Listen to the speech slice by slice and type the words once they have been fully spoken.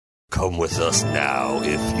Come with us now,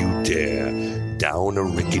 if you dare, down a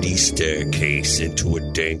rickety staircase into a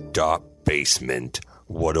dank, dark basement.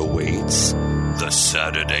 What awaits? The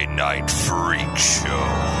Saturday Night Freak Show.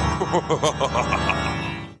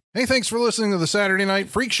 Hey, thanks for listening to the Saturday Night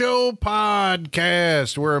Freak Show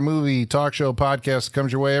podcast. We're a movie talk show podcast that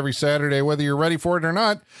comes your way every Saturday, whether you're ready for it or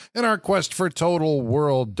not, in our quest for total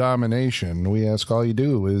world domination. We ask all you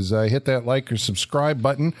do is hit that like or subscribe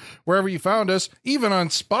button wherever you found us, even on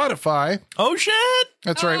Spotify. Oh, shit!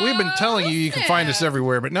 That's right. We've been telling you can find us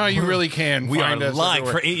everywhere, but now you really can find us lying.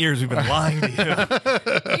 everywhere. For 8 years, we've been lying to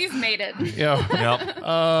you. You've made it. Yeah.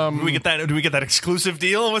 Yep. Do we get that exclusive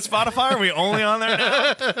deal with Spotify? Are we only on there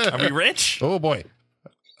now? Are we rich? Oh, boy.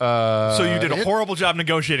 So you did a horrible job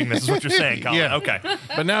negotiating this, is what you're saying, Colin. Yeah. Okay.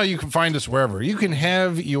 But now you can find us wherever. You can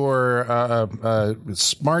have your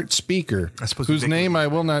smart speaker, whose name I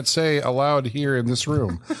will not say aloud here in this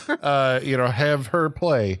room, have her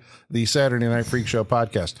play the Saturday Night Freak Show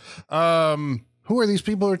podcast. Who are these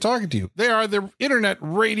people who are talking to you? They are the internet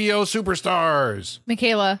radio superstars.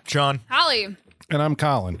 Michaela. John. Holly. And I'm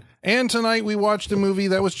Colin. And tonight we watched a movie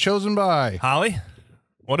that was chosen by Holly.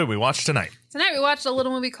 What did we watch tonight? Tonight we watched a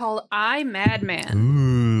little movie called Madman.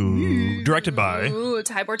 Ooh. Directed by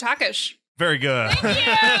Tibor Takish. Very good. Thank you.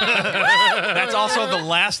 That's also the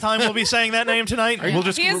last time we'll be saying that name tonight. We'll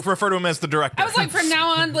just refer to him as the director. I was like, from now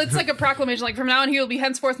on, it's like a proclamation. Like, from now on, he will be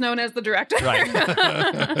henceforth known as the director. Right.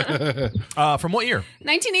 From what year?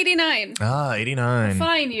 1989. 89.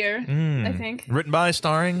 Fine year, I think. Written by,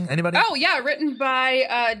 starring, anybody? Oh, yeah. Written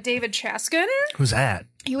by David Chaskin. Who's that?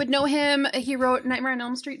 You would know him. He wrote Nightmare on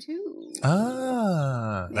Elm Street 2.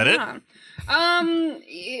 That it?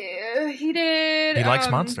 He did. He likes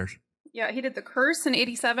monsters. Yeah, he did The Curse in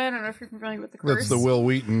 87. I don't know if you're familiar with The Curse. That's the Will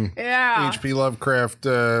Wheaton, H.P. Lovecraft.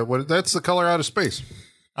 That's The Color Out of Space.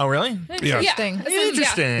 Oh, really? Yeah. Interesting.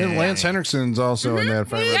 Interesting. And Lance Henriksen's also in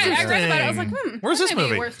that. I read about it. I was like, Where's this that might be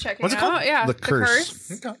movie? worth checking What's it out. called? Yeah, The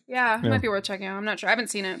Curse. Okay. Yeah, it might be worth checking out. I'm not sure. I haven't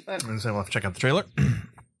seen it, but We'll have to check out the trailer.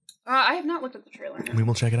 I have not looked at the trailer. We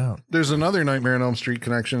will check it out. There's another Nightmare on Elm Street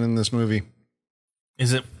connection in this movie.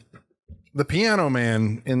 Is it? The piano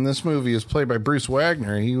man in this movie is played by Bruce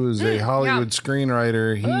Wagner. He was a Hollywood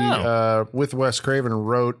screenwriter. He, with Wes Craven,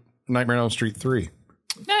 wrote Nightmare on Elm Street 3.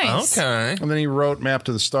 Nice. Okay. And then he wrote Map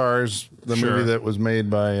to the Stars, the movie that was made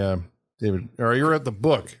by David. Or he wrote the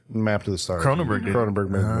book, Map to the Stars. Cronenberg did. Cronenberg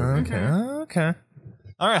made the movie. Okay.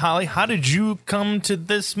 All right, Holly, how did you come to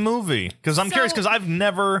this movie? Because I'm curious, because I've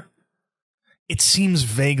never... It seems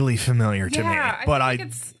vaguely familiar to me, but I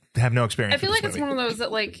have no experience. I feel like it's one of those that,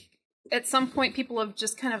 like, at some point people have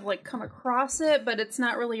just kind of, like, come across it, but it's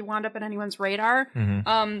not really wound up in anyone's radar.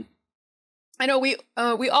 I know we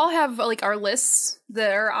all have, like, our lists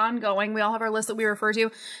that are ongoing. We all have our lists that we refer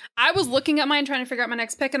to. I was looking at mine trying to figure out my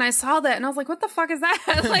next pick, and I saw that, and I was like, what the fuck is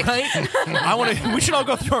that? Like, right? We should all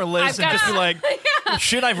go through our list and just be like,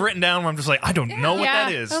 shit I've written down where I'm just like, I don't know what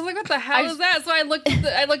that is. I was like, what the hell is that? So I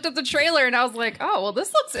looked up the trailer, and I was like, oh, well,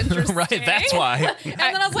 this looks interesting. Right, that's why. And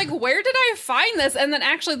then I was like, where did I find this? And then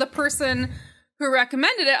actually the person who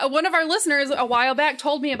recommended it, one of our listeners a while back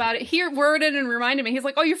told me about it. He worded and reminded me. He's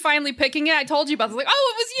like, oh, you're finally picking it? I told you about this. I was like,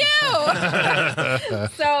 oh, it was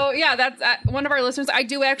you. So, yeah, that's one of our listeners. I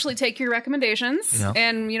do actually take your recommendations,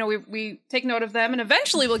 and, we take note of them, and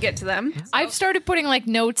eventually we'll get to them. So. I've started putting, like,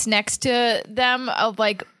 notes next to them of,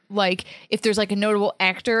 like if there's, like, a notable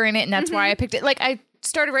actor in it, and that's why I picked it. Like, I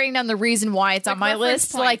started writing down the reason why it's on my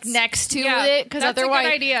list, like next to it, because otherwise, a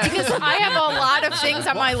good idea. Because I have a lot of things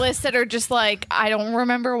on my list that are just like I don't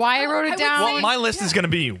remember why I wrote it down. Well, my list is going to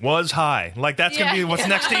be was high. Like that's going to be what's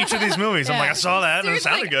next to each of these movies. I'm like, I saw that and it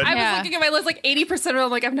sounded good. I was looking at my list, like 80% of them,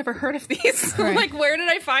 like I've never heard of these. Right. Like, where did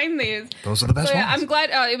I find these? Those are the best ones. I'm glad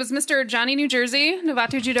it was Mr. Johnny New Jersey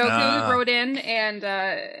Novatu Judoku who wrote in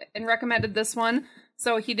and recommended this one.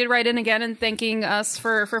 So he did write in again and thanking us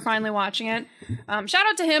for finally watching it. Shout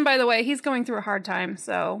out to him, by the way. He's going through a hard time,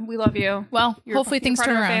 so we love you. Well, hopefully things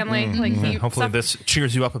turn around. Family. Hopefully this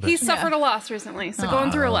cheers you up a bit. He's suffered a loss recently, so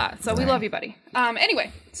going through a lot. So we love you, buddy.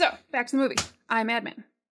 Anyway, so back to the movie. Madman.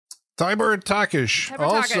 Tibor Takish.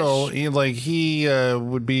 Also, he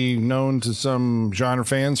would be known to some genre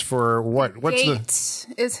fans for what? What's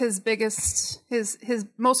is his biggest, his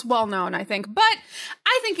most well known, I think. But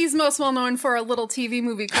I think he's most well known for a little TV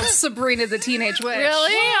movie called Sabrina the Teenage Witch.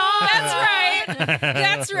 Really? Oh, that's right.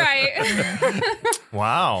 That's right.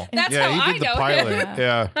 Wow. That's how I he did the know pilot. him.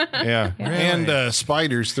 Yeah. Really? And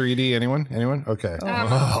Spiders 3D. Anyone? Okay.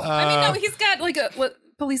 I mean, no, he's got like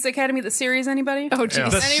Police Academy, the series. Anybody? Oh,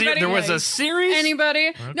 jeez. There was a series? Anybody?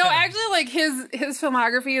 Okay. No, actually, like his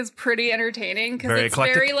filmography is pretty entertaining because it's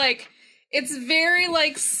eclectic? very like It's very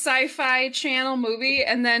like sci-fi channel movie,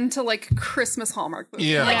 and then to like Christmas Hallmark movie.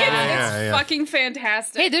 Yeah, like it's fucking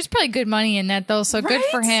fantastic. Hey, there's probably good money in that though, so good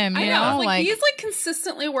for him. You know, like he's like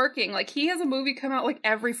consistently working. Like he has a movie come out like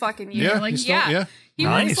every fucking year. Yeah, like he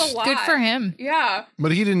Nice. works a lot. Good for him. Yeah,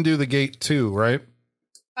 but he didn't do The Gate 2, right?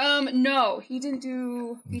 No, he didn't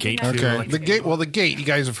do Gate didn't 2. Okay, Like The Gate. Well, The Gate. You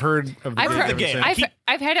guys have heard of The I've Gate. heard The Gate.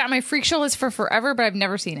 I've had it on my freak show list for forever, but I've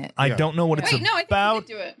never seen it. I don't know what it's Wait, no, I think about, he did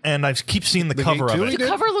do it. and I keep seeing the The cover Gate of 2 it. he The did?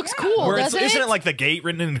 cover looks cool, Where doesn't isn't it? it like the gate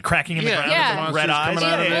written and cracking in the ground Yeah. with red eyes? Monsters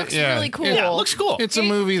coming out of It it. looks Yeah. really cool. Yeah, it looks cool. It's a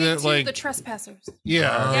movie that To like the Trespassers.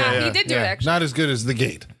 yeah, he did do it, actually. Not as good as The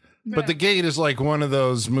Gate. But The Gate is like one of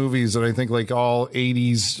those movies that I think like all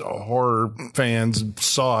 80s horror fans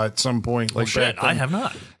saw at some point. Like Shit, back then. I have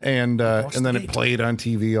not. And then it played on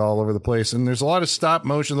TV all over the place. And there's a lot of stop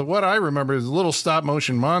motion. What I remember is little stop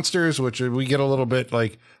motion monsters, which we get a little bit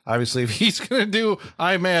like, obviously, if he's going to do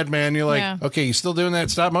I'm Madman, you're like, okay, you still doing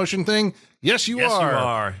that stop motion thing? Yes, you Yes, are. you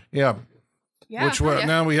are. Yeah. Yeah, Which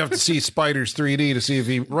now we have to see Spiders 3D to see if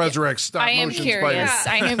he resurrects stop I am motion curious.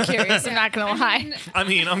 spiders. I am curious. I'm not gonna lie. I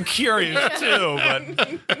mean, I'm curious too,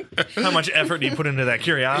 but how much effort do you put into that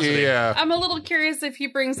curiosity? Yeah. I'm a little curious if he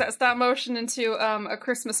brings that stop motion into A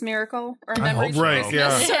Christmas Miracle or Memory hope for Right,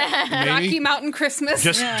 Christmas. yeah. Rocky Mountain Christmas.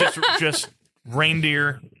 Just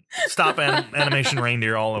reindeer, stop animation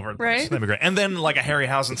reindeer all over. Right. That'd be great. And then like a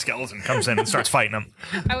Harryhausen skeleton comes in and starts fighting them.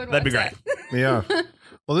 I would That'd be watch great. that. Yeah.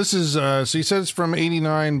 Well, this is, so he says from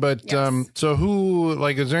 89, but so who,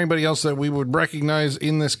 like, is there anybody else that we would recognize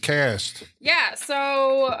in this cast? Yeah,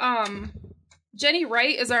 so Jenny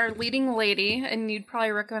Wright is our leading lady, and you'd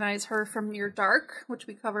probably recognize her from Near Dark, which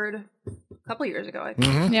we covered a couple years ago, I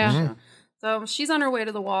think. Mm-hmm. Yeah. So she's on her way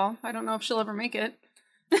to the wall. I don't know if she'll ever make it.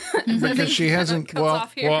 Because she hasn't, Comes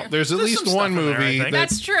off here. well, there's at There's least some one stuff in there, I movie think.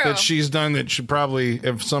 That's true. that she's done that should probably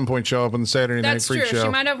at some point show up on the Saturday Night That's Freak true. Show. She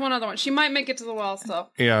might have one other one. She might make it to the wall still.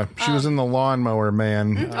 Yeah, she was in The Lawnmower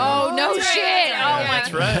Man. Oh no That's shit! right. Oh my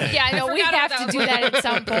That's right. Yeah, I know we forgot have about to do that. that at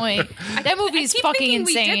some point. That movie's I keep fucking thinking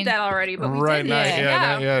insane. We did that already, but we Right, didn't.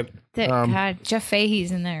 not yet. God, Jeff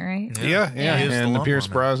Fahey's in there, right? Yeah, He is the and Lawnmower Pierce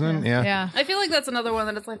Man. Brosnan, yeah. Yeah. I feel like that's another one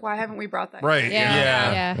that it's like, why haven't we brought that? Right,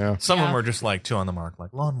 Yeah. yeah. Some of them Yeah. are just like two on the mark,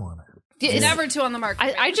 like lawnmower man. Never two on the mark.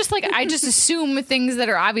 I just assume things that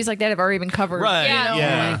are obvious like that have already been covered. Right. Yeah.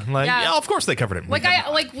 Yeah. Yeah. Of course they covered it. We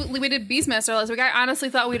did Beastmaster last week. I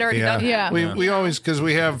honestly thought we'd already done it. Yeah. We always, because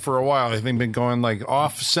we have for a while, I think, been going like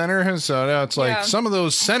off center. So now it's like Yeah. some of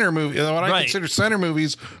those center movies, what I Right. consider center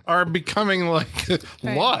movies, are becoming like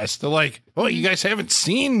lost. They're like, oh, you guys haven't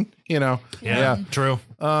seen, Yeah. True.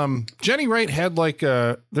 Jenny Wright had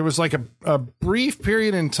there was like a brief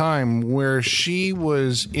period in time where she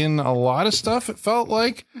was in a lot of stuff, it felt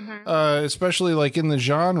like, especially like in the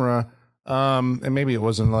genre. And maybe it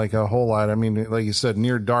wasn't like a whole lot. I mean, like you said,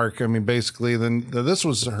 Near Dark. I mean, basically, then this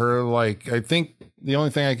was her, like, I think the only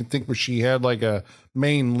thing I could think was she had like a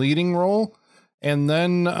main leading role. And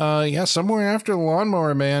then, somewhere after The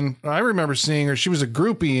Lawnmower Man, I remember seeing her. She was a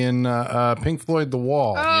groupie in Pink Floyd The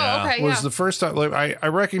Wall. Oh, okay. Was the first time, like, I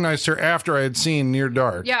recognized her after I had seen Near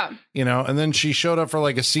Dark. Yeah. And then she showed up for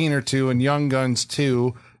like a scene or two in Young Guns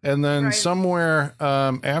 2. And then somewhere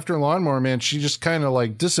after Lawnmower Man, she just kind of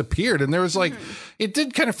like disappeared. And there was like, it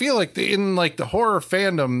did kind of feel like in like the horror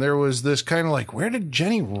fandom, there was this kind of like, where did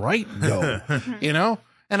Jenny Wright go?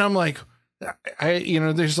 And I'm like,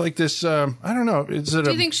 there's like this, I don't know. Do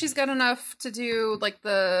you think she's got enough to do like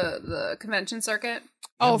the convention circuit?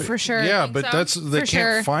 Oh, for sure. Yeah, but so? they For can't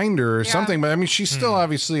sure. find her or something. But I mean, she's still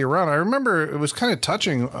obviously around. I remember it was kind of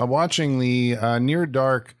touching watching the Near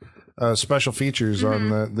Dark special features on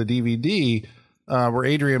the DVD. Where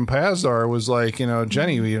Adrian Pazdar was like,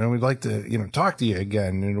 Jenny, we'd like to, talk to you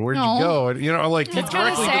again. And where'd you go? And, like That's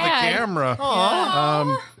directly to the sad.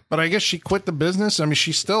 camera. But I guess she quit the business. I mean,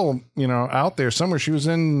 she's still, out there somewhere. She was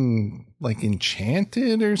in like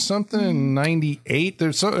Enchanted or something in 98.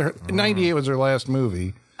 98 was her last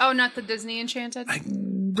movie. Oh, not the Disney Enchanted?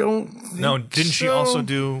 No, didn't she also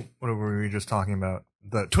do, what were we just talking about?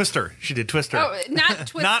 The Twister. She did Twister. Oh, not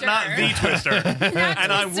Twister. Not the Twister.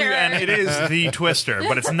 and it is the Twister,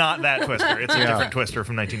 but it's not that Twister. It's a different Twister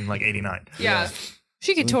from 1989. Yeah.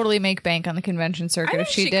 She could totally make bank on the convention circuit if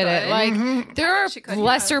think she she did it. could. Like, there are she could,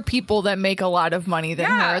 lesser people that make a lot of money than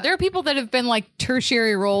Yeah. her. There are people that have been like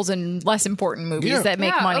tertiary roles in less important movies that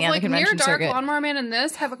make money on the like convention Near Dark, circuit. Lawnmower Man, and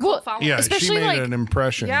this have a cult following. Yeah, Especially, she made like- an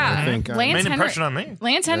impression, Yeah. I think. Lance Made an impression on me.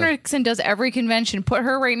 Lance Henriksen does every convention. Put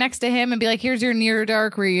her right next to him and be like, "Here's your Near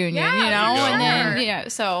Dark reunion," Yeah, and sure. then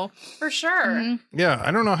so For sure. Yeah, I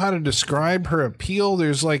don't know how to describe her appeal.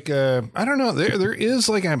 There's like I don't know. There is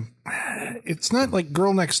like it's not like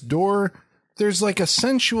Girl Next Door. There's like a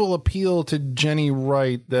sensual appeal to Jenny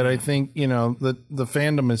Wright that I think, you know, the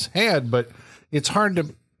fandom has had, but it's hard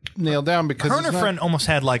to nail down because her and her friend almost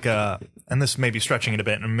had like a, and this may be stretching it a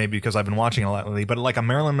bit, and maybe because I've been watching a lot lately, but like a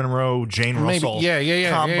Marilyn Monroe, Jane Russell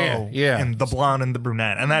combo, and the blonde and the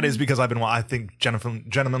brunette, and that is because I've been. I think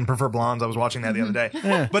Gentlemen Prefer Blondes. I was watching that the other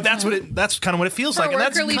day, but that's kind of what it feels like. Work and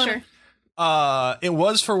that's or leisure? It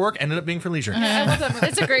was for work, ended up being for leisure. I love that movie.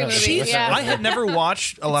 It's a great movie. I had never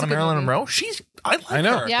watched a lot of Marilyn Monroe. I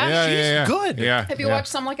know her. Yeah. She's good. Yeah. Have you watched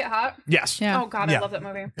Some Like It Hot? Yes. Yeah. Oh God, I love that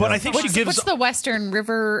movie. But I think she gives. What's the Western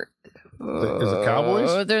River? Is it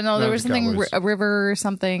Cowboys? There was something a river or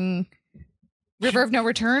something. River of No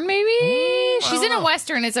Return, maybe? She's in a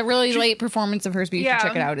Western. It's a really late performance of hers, but you should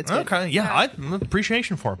check it out. It's good. Okay, yeah, I have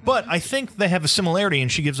appreciation for it. But I think they have a similarity,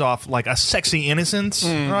 and she gives off like a sexy innocence,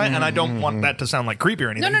 right? And I don't want that to sound like creepy or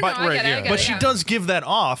anything. No, I get it. But she does give that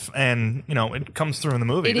off, and, you know, it comes through in the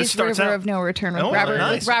movie. It is River of No Return with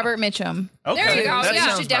Robert Mitchum. Okay. There you go. That You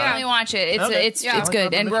sounds should definitely watch it. It's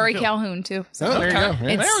good. And Rory Calhoun, too. So. There you go.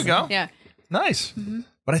 Yeah. There we go. Yeah. Nice.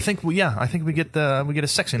 But I think we get a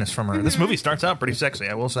sexiness from her. This movie starts out pretty sexy,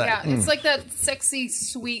 I will say. Yeah, it's like that sexy,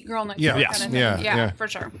 sweet girl next door kind of thing. Yeah, for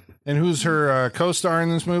sure. And who's her co-star in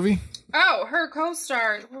this movie? Oh, her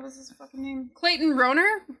co-star. What was his fucking name? Clayton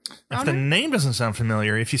Rohner? If the name doesn't sound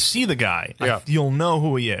familiar, if you see the guy, Yeah. you'll know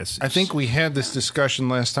who he is. I think we had this discussion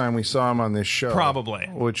last time we saw him on this show. Probably.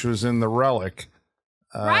 Which was in The Relic.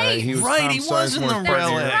 Right. He was Right, he was in The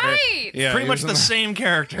Relic. Right. Yeah, Pretty much the same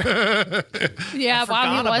character. Yeah, forgot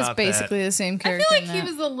he was about basically the same I character. feel like in he that.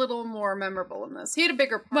 was a little more memorable in this. He had a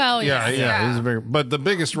bigger part. Well, Yeah, he's a big. But the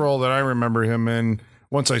biggest role that I remember him in,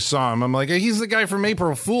 once I saw him, I'm like, hey, he's the guy from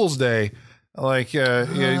April Fool's Day. Like, he's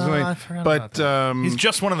I forgot about that. He's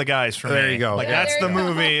just one of the guys for me. There you go. Like, Yeah, that's the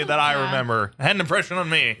movie that I remember. Had an impression on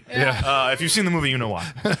me. Yeah. If you've seen the movie, you know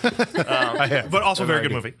why. But also a very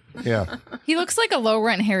good movie. Yeah. He looks like a low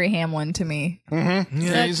rent Harry Hamlin to me. Mm-hmm.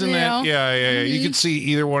 Yeah, he's in that. Yeah. You could see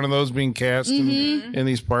either one of those being cast in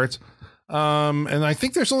these parts. And I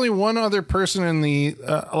think there's only one other person in the,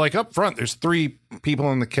 like up front, there's 3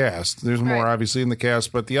 people in the cast. There's more obviously in the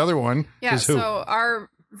cast, but the other one is who? So our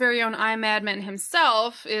very own Madman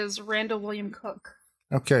himself is Randall William Cook.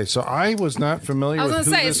 Okay, so I was not familiar with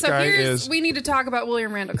who this guy is. We need to talk about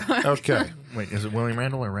William Randall Cook. Okay. Wait, is it William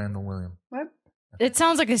Randall or Randall William? What? It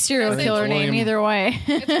sounds like a serial killer name either way.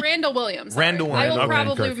 It's Randall Williams. Randall Williams. I will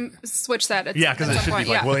Okay. probably switch that. Because it should be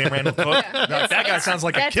like William Randall Cook. That guy sounds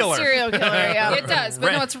like a killer. That's a serial killer, yeah. It does,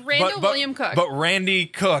 but no, it's Randall William Cook. But Randy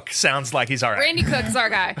Cook sounds like he's all right. Randy Cook's our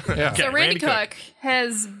guy. Yeah. So Randy Cook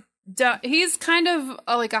has done, he's kind of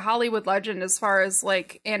like a Hollywood legend as far as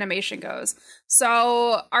like animation goes.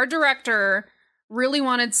 So our director really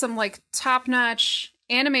wanted some like top-notch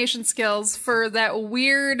animation skills for that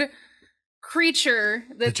weird creature,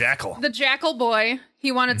 the jackal boy.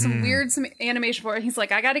 He wanted some animation for it. He's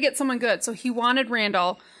like, I got to get someone good. So he wanted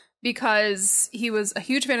Randall because he was a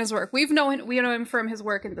huge fan of his work. We know him from his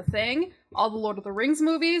work in The Thing, all the Lord of the Rings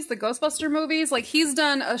movies, the Ghostbuster movies. Like, he's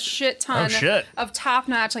done a shit ton of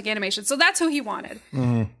top-notch like animation. So that's who he wanted.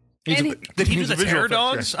 Did he do the Terror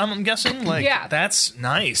Dogs? I'm guessing. Like, that's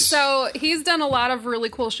nice. So he's done a lot of really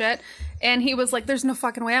cool shit. And he was like, there's no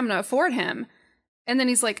fucking way I'm going to afford him. And then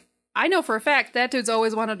he's like, I know for a fact that dude's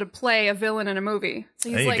always wanted to play a villain in a movie. So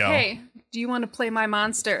he's like, hey, do you want to play my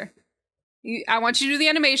monster? I want you to do the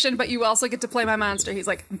animation, but you also get to play my monster. He's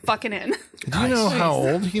like, I'm fucking in. Do you know how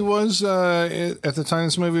old he was at the time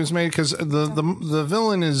this movie was made? Because the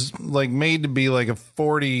villain is like made to be like a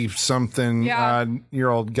 40-something odd year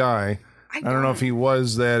old guy. I don't know if he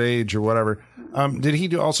was that age or whatever. Did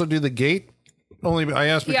he also do The Gate? I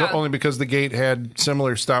asked only because The Gate had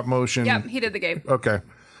similar stop motion. Yeah, he did The Gate. Okay.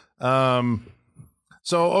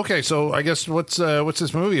 So I guess what's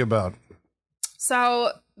this movie about?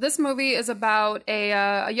 So this movie is about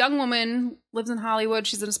a young woman, lives in Hollywood.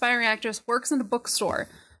 She's an aspiring actress, works in a bookstore.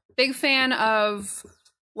 Big fan of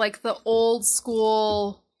like the old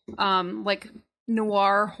school, like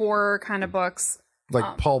noir horror kind of books.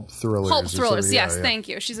 Like pulp thrillers. Pulp thrillers, yes, thank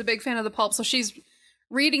you. She's a big fan of the pulp. So she's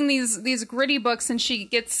reading these gritty books, and she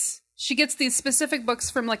gets these specific books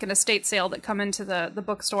from like an estate sale that come into the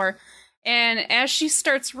bookstore. And as she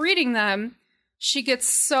starts reading them, she gets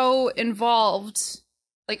so involved,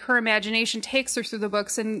 like her imagination takes her through the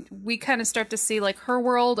books, and we kind of start to see like her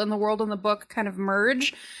world and the world in the book kind of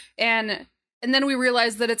merge. And then we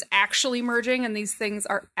realize that it's actually merging, and these things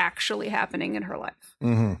are actually happening in her life.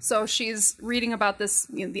 Mm-hmm. So she's reading about this,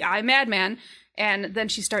 the Madman, and then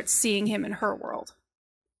she starts seeing him in her world.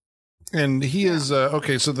 And he is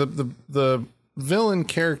okay. So the villain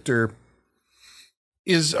character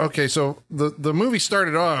is okay. So the movie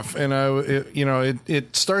started off, and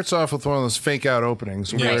it starts off with one of those fake out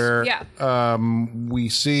openings where we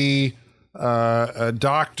see a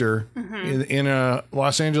doctor in a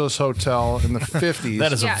Los Angeles hotel in the 50s.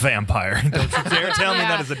 That is a vampire. Don't you dare tell me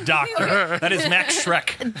that is a doctor. That is Max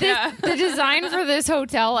Shrek. The design for this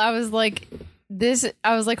hotel, I was like,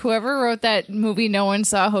 whoever wrote that movie, No One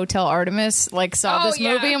Saw Hotel Artemis, like saw this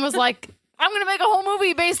movie and was like, I'm going to make a whole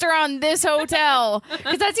movie based around this hotel.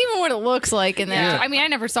 Because that's even what it looks like in that. I mean, I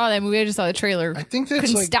never saw that movie. I just saw the trailer. I think that's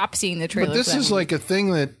couldn't stop seeing the trailer. But this is like a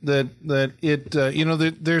thing that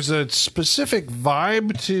there's a specific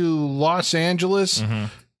vibe to Los Angeles.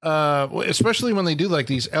 Especially when they do like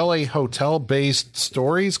these LA hotel based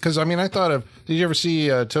stories. Because I mean, I thought of, did you ever see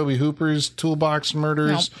Tobe Hooper's Toolbox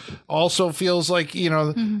Murders? Nope. Also feels like,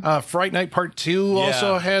 Fright Night Part 2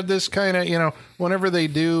 also had this kind of, whenever they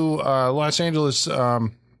do Los Angeles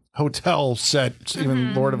hotel sets,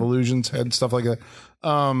 even Lord of Illusions had stuff like that.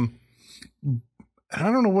 I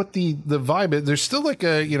don't know what the vibe is. There's still like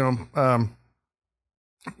a,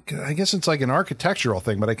 I guess it's like an architectural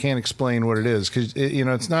thing, but I can't explain what it is because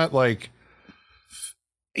it's not like.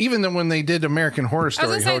 Even when they did American Horror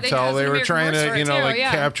Story Hotel, they were trying to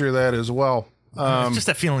capture that as well. It's just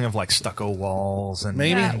that feeling of like stucco walls and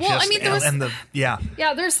maybe. There's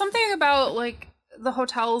something about like the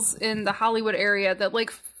hotels in the Hollywood area that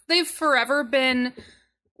like they've forever been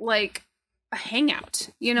like a hangout.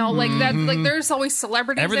 Like that. Like there's always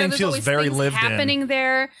celebrities. Everything there. feels always very things lived happening in.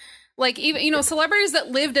 there. Like even celebrities that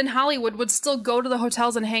lived in Hollywood would still go to the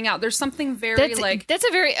hotels and hang out. There's something very that's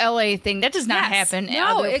a very LA thing. That does not happen in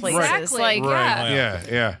other places. Exactly.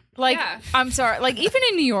 Like, Like, I'm sorry. Like, even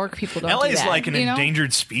in New York, people don't LA do is that, like an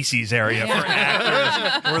endangered species area for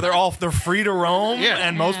actors where they're free to roam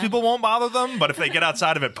and most people won't bother them. But if they get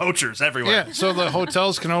outside of it, poachers everywhere. Yeah, so the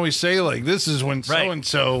hotels can always say, like, this is when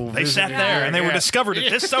so-and-so they sat there and they were discovered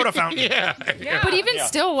at this soda fountain. But even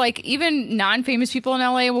still, like, even non-famous people in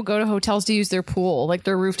LA will go to hotels to use their pool, like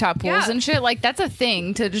their rooftop pools and shit. Like, that's a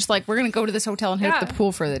thing to just, like, we're going to go to this hotel and hit up the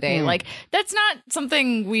pool for the day. Like, that's not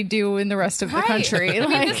something we do in the rest of the country. I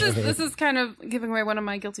mean, this is kind of giving away one of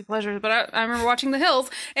my guilty pleasures, but I remember watching The Hills,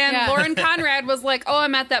 and Lauren Conrad was like, "Oh,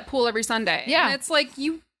 I'm at that pool every Sunday." Yeah, and it's like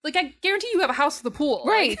I guarantee you have a house with a pool,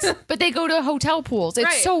 right? But they go to hotel pools.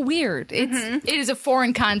 It's so weird. It is a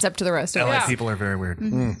foreign concept to the rest of us. LA people are very weird,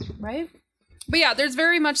 right? But yeah, there's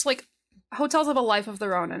very much like hotels have a life of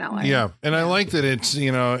their own in LA. Yeah, and I like that it's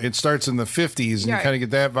it starts in the 50s and you kind of get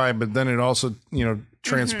that vibe, but then it also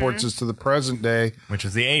transports us to the present day, which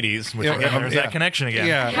is the 80s. Which again, there's that connection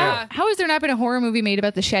again. How has there not been a horror movie made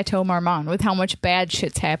about the Chateau Marmont with how much bad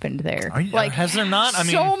shit's happened there? Has there not? I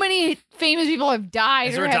mean, so many famous people have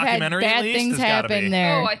died or have had bad things happen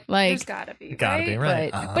there. There's gotta be. Gotta be,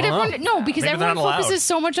 right? But everyone, because everyone focuses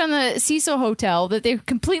so much on the Cecil Hotel that they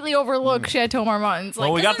completely overlook Chateau Marmont.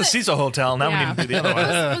 Well, we got the Cecil Hotel. Now we need to do the other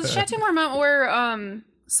one. Was Chateau Marmont where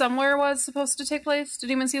Somewhere was supposed to take place? Did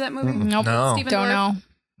anyone see that movie? Nope. No. Don't know.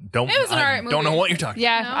 It was an alright movie. Don't know what you're talking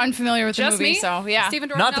about. Yeah, unfamiliar with the movie. Me? So yeah. Stephen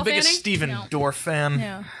Dorff, not the biggest Stephen Dorff fan.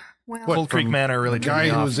 Yeah. Well, Cold Creek Manor really the guy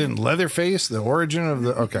who was in Leatherface, the origin of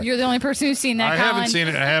the You're the only person who's seen that. I haven't seen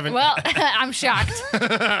it. I haven't. Well, I'm shocked.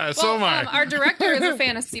 So am I. Our director is a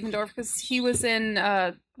fan of Stephen Dorff because he was in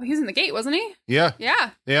The Gate, wasn't he? Yeah.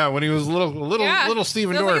 Yeah. When he was little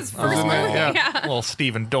Stephen Dorff. Like his first movie. Yeah. Little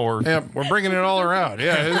Stephen Dorff. Yeah, we're bringing it all around.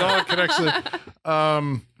 Yeah, it all connects.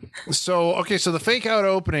 So the fake out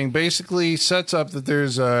opening basically sets up that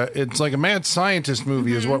there's it's like a mad scientist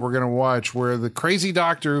movie is what we're going to watch, where the crazy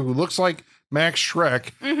doctor who looks like Max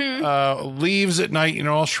Shrek leaves at night,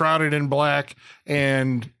 all shrouded in black,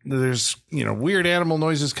 and there's weird animal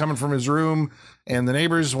noises coming from his room, and the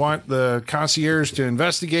neighbors want the concierge to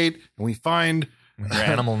investigate, and we find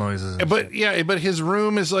animal noises. But his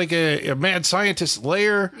room is like a mad scientist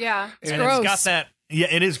lair. Yeah, it's and gross. It's got that. Yeah,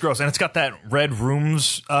 it is gross, and it's got that red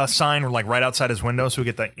rooms sign, like right outside his window, so we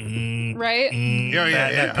get that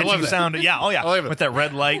that pitching sound. Yeah, with that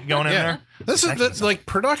red light going in there. This is like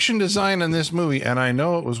production design in this movie, and I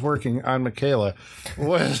know it was working on Michaela.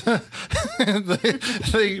 Was they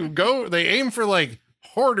aim for like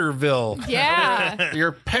Hoarderville? Yeah,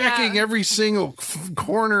 you're packing every single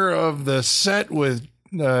corner of the set with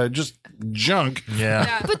just junk.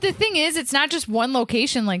 Yeah. But the thing is, it's not just one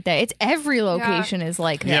location like that. It's every location is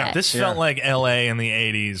like that. Yeah, this felt like L.A. in the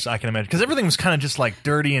 80s, I can imagine. Because everything was kind of just like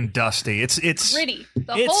dirty and dusty. It's gritty.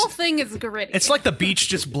 The whole thing is gritty. It's like the beach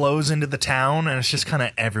just blows into the town and it's just kind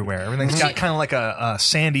of everywhere. Everything's got kind of like a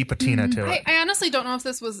sandy patina to it. I honestly don't know if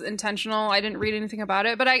this was intentional. I didn't read anything about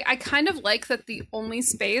it, but I kind of like that the only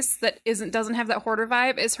space that doesn't have that hoarder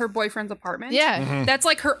vibe is her boyfriend's apartment. Yeah. That's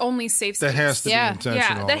like her only safe space. That has to be intentional.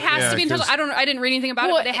 Yeah, that has to be intentional. I didn't read anything about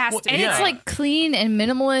it, but it has to be. And it's like clean and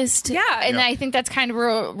minimalist. Yeah. And I think that's kind of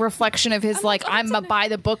a reflection of his I'm a by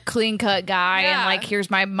the book clean cut guy and like here's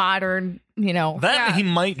my modern, That he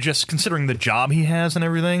might just, considering the job he has and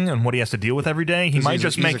everything and what he has to deal with every day, he might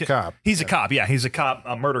just make it. Cop. He's a cop. Yeah, he's a cop,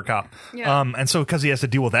 a murder cop. Yeah. And so because he has to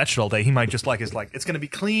deal with that shit all day, he might just it's going to be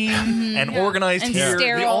clean and organized and here.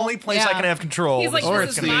 sterile. The only place I can have control. He's like, or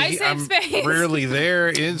this is my safe space. Rarely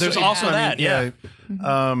there. There's also that.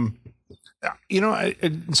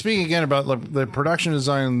 Speaking again about the production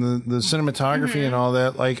design, the cinematography and all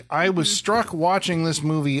that, I was struck watching this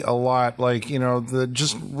movie a lot,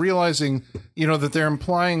 just realizing, that they're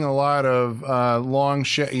implying a lot of long,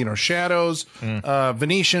 shadows,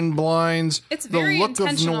 Venetian blinds, it's very the look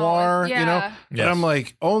of noir, Yes. And I'm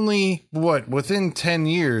like, only within 10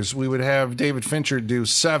 years we would have David Fincher do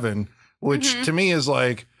Seven, which to me is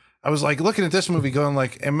I was looking at this movie going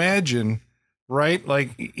imagine. Right?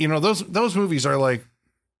 Those movies are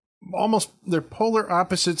almost, they're polar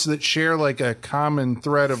opposites that share a common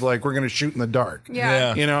thread of we're going to shoot in the dark.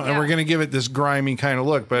 Yeah. And we're going to give it this grimy kind of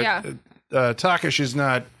look. But Takesh is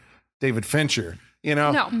not David Fincher,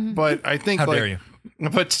 No. But I think How dare you?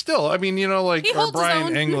 But still, I mean, or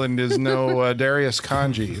Brian Englund is no Darius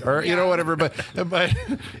Kanji or, whatever. But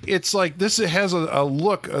it's this has a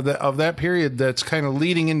look of that period that's kind of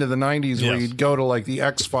leading into the 90s where you'd go to the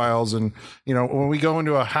X-Files and, when we go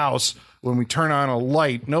into a house, when we turn on a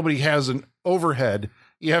light, nobody has an overhead.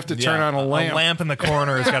 You have to turn on a lamp. A lamp in the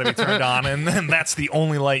corner has got to be turned on, and then that's the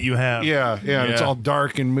only light you have. Yeah. It's all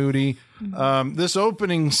dark and moody. This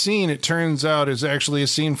opening scene, it turns out, is actually a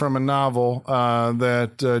scene from a novel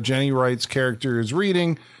that Jenny Wright's character is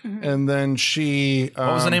reading, and then she...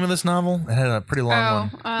 what was the name of this novel? It had a pretty long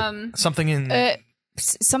one. Something in...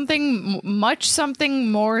 something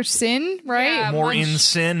more sin, right? Yeah, more in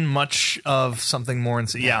sin, much of something more in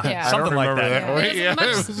sin. Yeah. Something like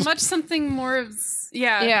that. Much something more of...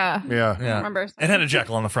 Yeah. Yeah. Yeah. I remember. It had a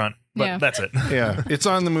Jekyll on the front, but that's it. Yeah. It's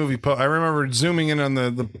on the movie I remember zooming in on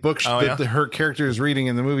the book that her character is reading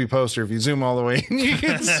in the movie poster. If you zoom all the way, you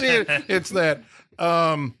can see it. It's that.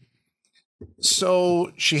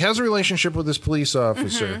 So she has a relationship with this police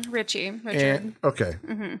officer. Richard.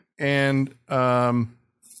 And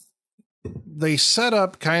they set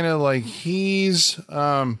up kind of he's,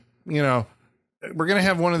 we're going to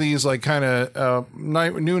have one of these kind of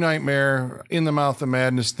new nightmare in the mouth of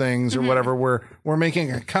madness things or whatever, where we're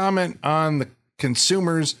making a comment on the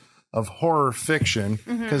consumers of horror fiction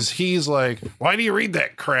because he's why do you read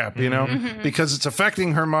that crap? Because it's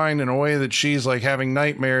affecting her mind in a way that she's having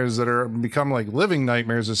nightmares that are become living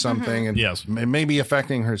nightmares or something. And it may be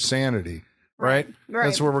affecting her sanity. Right?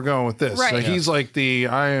 That's where we're going with this. Right. So he's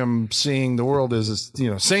I am seeing the world as a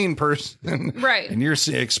sane person. Right. And you're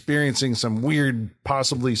experiencing some weird,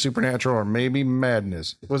 possibly supernatural or maybe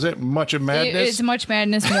madness. Was it much of madness? It's much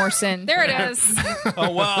madness, more sin. There it is.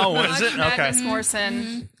 Oh, wow. What is it? Madness, more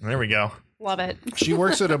sin. There we go. Love it. She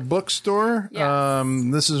works at a bookstore. Yes.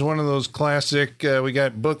 This is one of those classic, we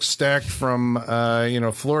got books stacked from,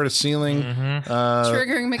 floor to ceiling.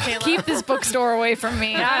 Triggering Michaela. Keep this bookstore away from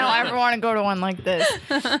me. I don't ever want to go to one like this.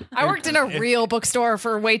 I worked in a real bookstore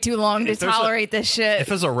for way too long to tolerate this shit. If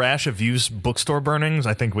there's a rash of used bookstore burnings,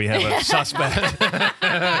 I think we have a suspect.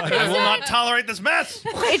 I will not tolerate this mess.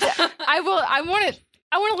 I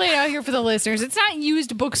want to lay it out here for the listeners. It's not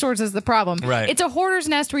used bookstores as the problem. Right. It's a hoarder's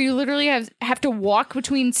nest where you literally have to walk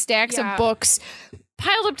between stacks of books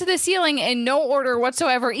piled up to the ceiling in no order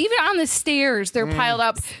whatsoever. Even on the stairs, they're piled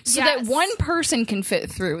up so that one person can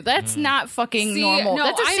fit through. That's not fucking normal. No,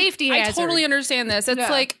 that's a safety hazard. I totally understand this.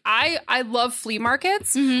 It's I love flea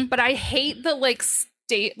markets, but I hate the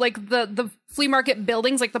the flea market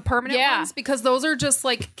buildings, the permanent ones, because those are just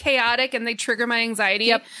chaotic and they trigger my anxiety.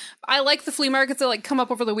 Yep. I like the flea markets that come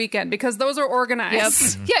up over the weekend because those are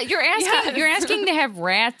organized. Yep. Yeah, you're asking to have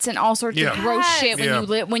rats and all sorts of gross shit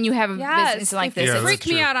when you have a business like this. It freaks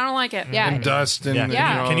me out. I don't like it. Yeah. And dust and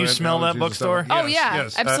Can you smell that bookstore? Oh yeah,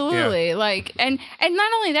 absolutely. And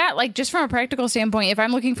not only that, just from a practical standpoint, if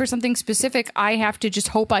I'm looking for something specific, I have to just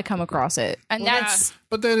hope I come across it, and that's.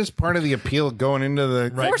 But that is part of the appeal of going into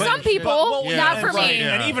the for some people. No, not for me.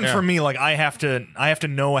 And even for me, like I have to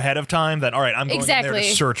know ahead of time that all right, I'm going in there to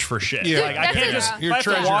search for shit. Yeah, like, I can't just you're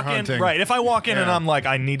treasure hunting. Right. If I walk in and I'm like,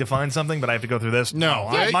 I need to find something, but I have to go through this. No,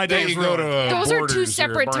 my days go to those are two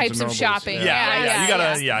separate types of shopping. Yeah, you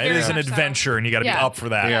gotta. Yeah, it is an adventure, and you gotta be up for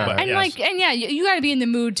that. Yeah. But, you gotta be in the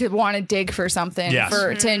mood to want to dig for something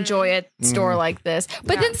to enjoy a store like this.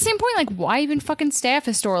 But then at the same point, like, why even fucking staff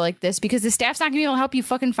a store like this? Because the staff's not gonna be able to help you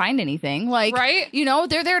fucking find anything. Like, right? You know,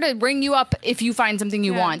 they're there to ring you up if you find something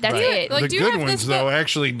you want. That's it. Like, the good ones though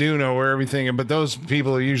actually do know where everything. But those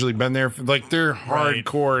people have usually been there. Like they're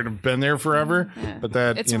hardcore and have been there forever. But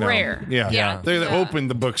that it's rare. Yeah. They opened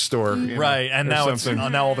the bookstore. Right, and now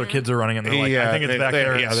now all their kids are running it. And they're like, I think it's back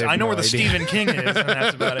there. I know where the Stephen King is, and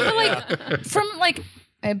that's about it. But like, from like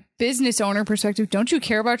a business owner perspective, don't you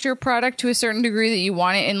care about your product to a certain degree that you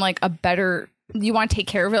want it in like a better? You want to take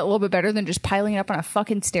care of it a little bit better than just piling it up on a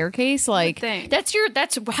fucking staircase. Like that's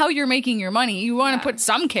how you're making your money. You want to put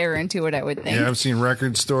some care into it, I would think. Yeah, I've seen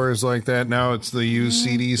record stores like that. Now it's the used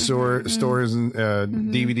CD stores and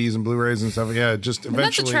DVDs and Blu-rays and stuff. Yeah, just eventually.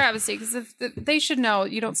 That's a travesty because if they should know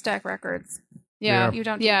you don't stack records. Yeah, you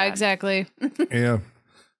don't. Do that. Exactly. Yeah,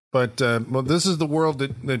 but well, this is the world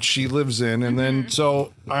that she lives in, and then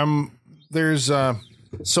So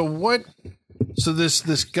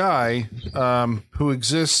this guy who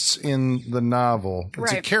exists in the novel,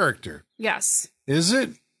 it's a character. Yes. Is it?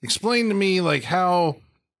 Explain to me like how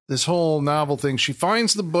this whole novel thing. She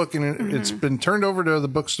finds the book and it's been turned over to the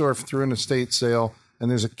bookstore through an estate sale, and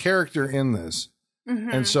there's a character in this.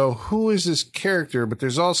 And so who is this character? But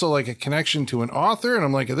there's also like a connection to an author, and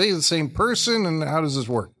I'm like, are they the same person? And how does this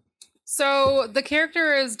work? So the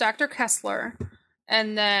character is Dr. Kessler.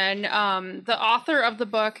 And then the author of the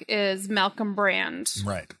book is Malcolm Brand.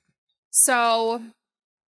 Right. So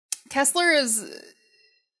Kessler is...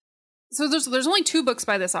 So there's only 2 books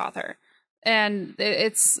by this author. And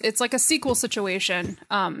it's like a sequel situation.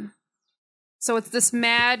 So it's this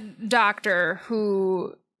mad doctor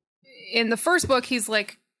who... In the first book, he's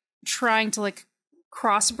like trying to like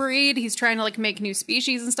crossbreed. He's trying to like make new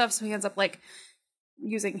species and stuff. So he ends up like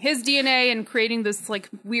using his DNA and creating this like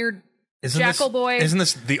weird... Jackal boy. Isn't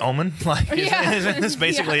this The Omen? Like, isn't this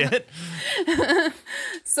basically it?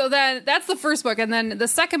 So then that's the first book, and then the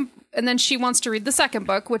second, and then she wants to read the second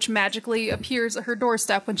book, which magically appears at her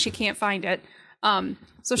doorstep when she can't find it.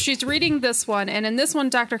 So she's reading this one, and in this one,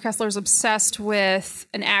 Dr. Kessler's obsessed with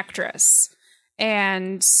an actress,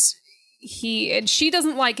 and she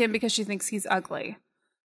doesn't like him because she thinks he's ugly.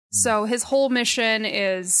 So his whole mission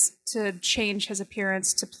is to change his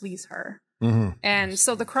appearance to please her. And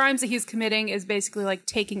so the crimes that he's committing is basically like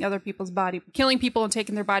taking other people's killing people and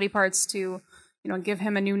taking their body parts to, give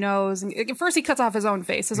him a new nose. And first he cuts off his own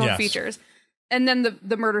face, his own features. And then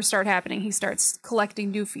the murders start happening. He starts collecting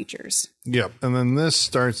new features. Yep. And then this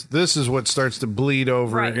is what starts to bleed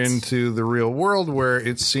over into the real world, where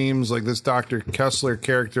it seems like this Dr. Kessler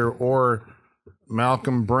character or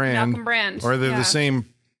Malcolm Brand or they're the same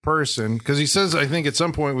person, because he says, I think at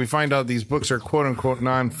some point we find out these books are quote unquote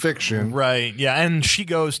nonfiction. Right. Yeah. And she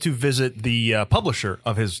goes to visit the publisher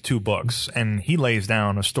of his 2 books, and he lays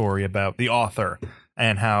down a story about the author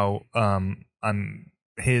and how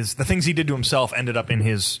the things he did to himself ended up in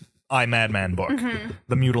his Madman book,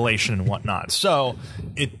 the mutilation and whatnot. So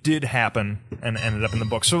it did happen and ended up in the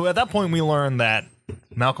book. So at that point we learn that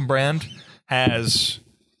Malcolm Brand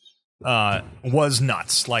was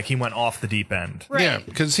nuts. Like, he went off the deep end. Right. Yeah,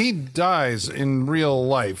 because he dies in real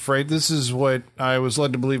life, right? This is what I was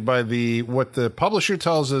led to believe by what the publisher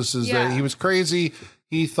tells us is that he was crazy.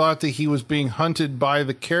 He thought that he was being hunted by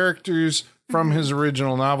the characters from his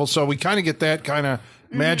original novel. So we kind of get that kind of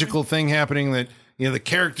magical thing happening that, the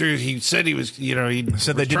character, he said he was, he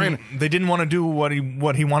said they didn't want to do what he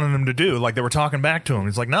wanted them to do. Like, they were talking back to him.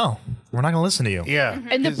 He's like, no, we're not going to listen to you. Yeah.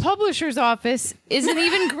 And the publisher's office is an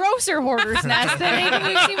even grosser hoarder's nest than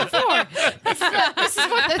anything we've seen before. This is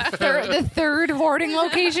what the third hoarding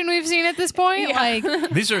location we've seen at this point. Yeah.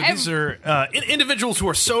 Like, these are individuals who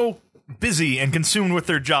are so busy and consumed with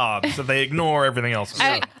their jobs that they ignore everything else.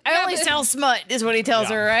 I only sell smut, is what he tells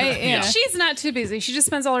her, right? Yeah. She's not too busy. She just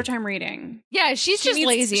spends all her time reading. Yeah, she's just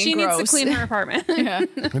lazy and gross. She needs to clean her apartment.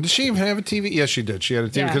 And did she even have a TV? Yes, she did. She had a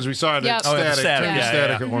TV because we saw it at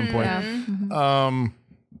static at one point.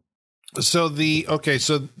 So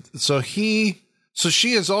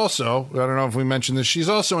she is also, I don't know if we mentioned this, she's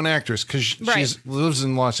also an actress because she lives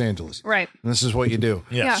in Los Angeles. Right. And this is what you do.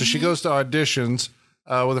 Yeah. So she goes to auditions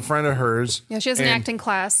with a friend of hers. Yeah, she has an acting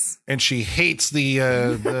class. And she hates the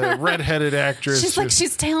redheaded actress. She's like,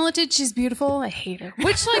 she's talented, she's beautiful, I hate her.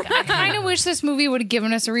 Which, like, I kind of wish this movie would have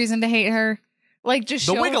given us a reason to hate her. Like, just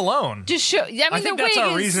the wig alone. Just show. I think that's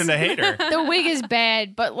our reason to hate her. The wig is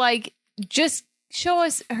bad, but like, just show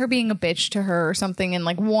us her being a bitch to her or something in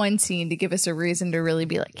like one scene to give us a reason to really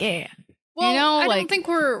be like, yeah. Well, I don't think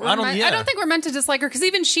I don't think we're meant to dislike her, because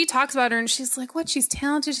even she talks about her and she's like, "What? She's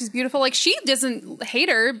talented. She's beautiful." Like, she doesn't hate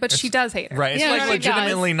her, but she does hate her. Right? It's like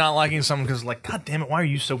legitimately not liking someone because, like, God damn it, why are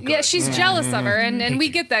you so good? Yeah, she's jealous of her, and we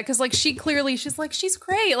get that because, like, she's like, she's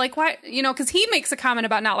great. Like, why? Because he makes a comment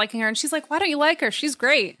about not liking her, and she's like, "Why don't you like her? She's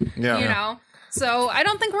great." Yeah, you know. So I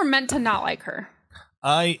don't think we're meant to not like her.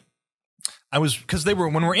 I was, because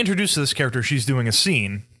when we're introduced to this character, she's doing a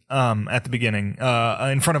scene. At the beginning,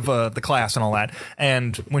 in front of the class and all that,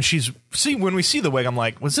 and when we see the wig, I'm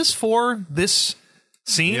like, was this for this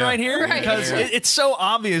scene right here? Right. Because it's so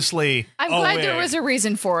obviously. I'm glad there was a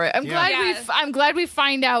reason for it. I'm glad we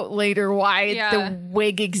find out later why the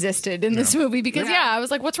wig existed in this movie. Because I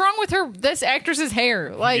was like, what's wrong with this actress's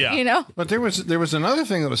hair? Like, you know. But there was another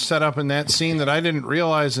thing that was set up in that scene that I didn't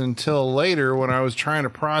realize until later when I was trying to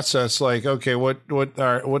process, like, okay, what's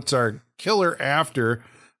our killer after?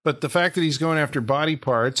 But the fact that he's going after body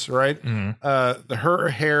parts, right? Mm-hmm. Her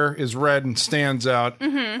hair is red and stands out.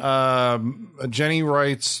 Mm-hmm. Jenny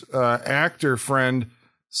Wright's actor friend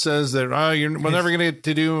says that we're never going to get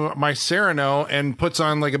to do my Cyrano, and puts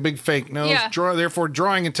on like a big fake nose, therefore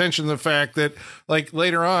drawing attention to the fact that, like,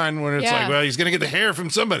 later on when it's like, well, he's going to get the hair from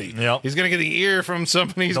somebody. Yep. He's going to get the ear from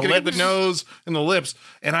somebody. He's going to get the nose and the lips.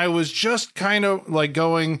 And I was just kind of like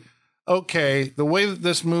going, okay, the way that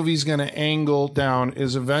this movie's going to angle down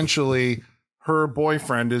is eventually her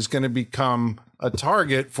boyfriend is going to become a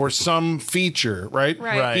target for some feature,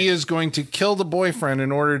 right? He is going to kill the boyfriend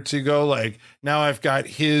in order to go, like, now I've got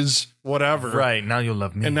his whatever. Right, now you'll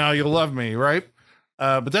love me. And now you'll love me, right?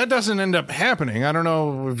 But that doesn't end up happening. I don't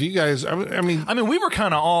know if you guys, I mean, we were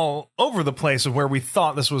kind of all over the place of where we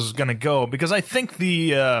thought this was going to go, because I think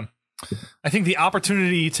the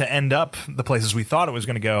opportunity to end up the places we thought it was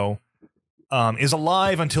going to go is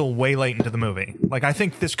alive until way late into the movie. Like, I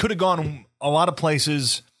think this could have gone a lot of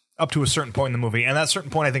places up to a certain point in the movie, and that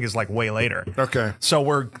certain point I think is like way later. Okay. So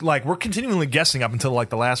we're continually guessing up until like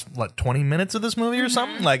the last 20 minutes of this movie or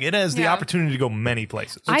something. Like, it has the opportunity to go many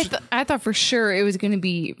places. I thought for sure it was going to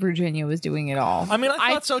be Virginia was doing it all. I mean,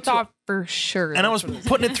 I thought so too. I thought for sure. And I was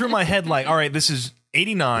putting it through my head like, all right, this is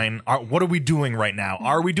 89. What are we doing right now?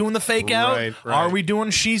 Are we doing the fake out? Right. Are we doing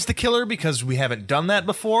she's the killer because we haven't done that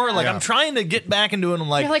before? Like, I'm trying to get back into it. And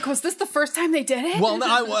like, you're like, was this the first time they did it? Well,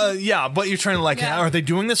 but you're trying to like, are they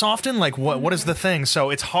doing this often? Like, what is the thing? So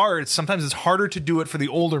it's hard. Sometimes it's harder to do it for the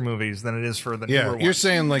older movies than it is for the newer ones. You're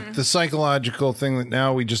saying like the psychological thing that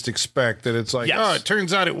now we just expect that it's like, oh, it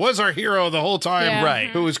turns out it was our hero the whole time, right?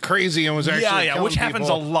 Who was crazy and was actually killing which happens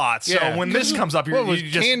people. a lot. So when this comes up,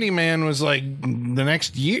 Candyman was like the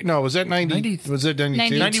next year. No, was that 90? Was it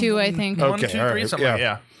 92? 92, I think. Okay, 1, 2, 3, something like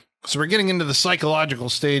that. So we're getting into the psychological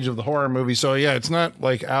stage of the horror movie. So yeah, it's not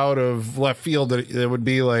like out of left field that it would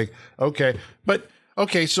be like, okay. But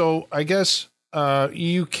okay, so I guess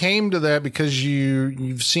you came to that because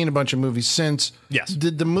you've seen a bunch of movies since. Yes. Do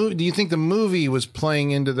you think the movie was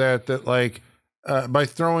playing into that like by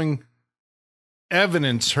throwing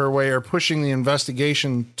evidence her way or pushing the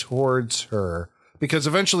investigation towards her? Because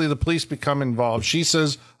eventually the police become involved. She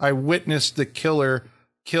says, I witnessed the killer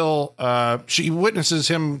kill. She witnesses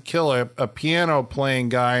him kill a piano playing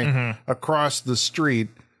guy across the street.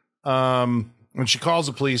 When she calls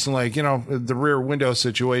the police and like, the rear window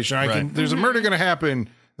situation, there's a murder going to happen.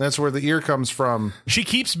 That's where the ear comes from. She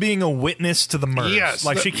keeps being a witness to the murders. Yes.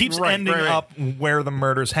 Like, she keeps ending up where the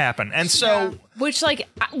murders happen. And so... Which, like,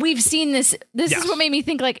 we've seen this. This is what made me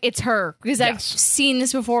think, like, it's her. Because I've seen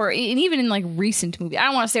this before. And even in, like, recent movies. I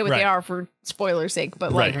don't want to say what they are for spoiler's sake.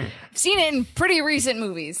 But, like, I've seen it in pretty recent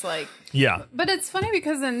movies. Like... Yeah. But it's funny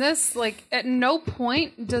because in this, like, at no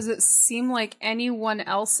point does it seem like anyone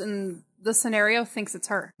else in the scenario thinks it's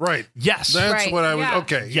her. Right. Yes. That's what I was...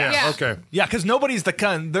 Okay. Yeah. Okay. Yeah, because nobody's the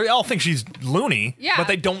kind... They all think she's loony, but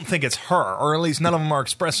they don't think it's her. Or at least none of them are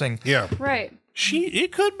expressing... Yeah. Right.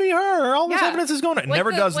 It could be her. All this evidence is going to... It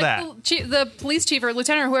never does that. The police chief or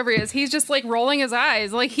lieutenant or whoever he is, he's just like rolling his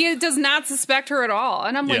eyes. Like, he does not suspect her at all.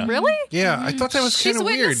 And I'm like, really? Yeah, I thought that was kind of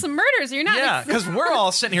weird. She's witnessed some murders. You're not... Yeah, because we're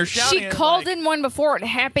all sitting here shouting. She called in one before it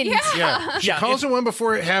happened. Yeah. She calls in one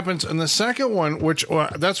before it happens. And the second one, which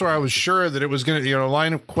that's where I was sure that it was going to,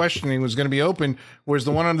 line of questioning was going to be open, was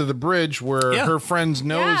the one under the bridge where her friend's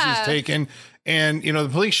nose is taken. And, the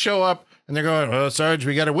police show up and they're going, oh, Sarge,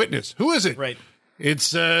 we got a witness. Who is it? Right.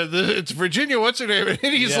 It's Virginia. What's her name? And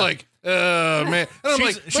he's like, man. And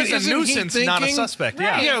I'm she's a nuisance, not a suspect.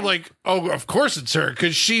 Right. Yeah, like, oh, of course it's her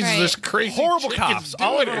because she's this crazy horrible cops.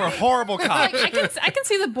 All of them are horrible cops. Like, I can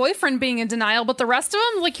see the boyfriend being in denial, but the rest of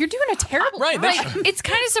them, like, you're doing a terrible job. Like, it's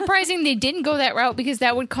kind of surprising they didn't go that route because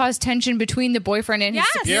that would cause tension between the boyfriend and his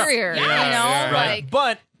superior.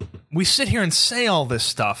 But we sit here and say all this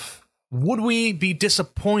stuff. Would we be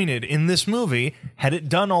disappointed in this movie had it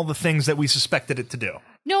done all the things that we suspected it to do?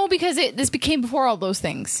 No, because this became before all those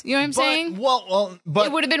things. You know what I'm saying? Well, but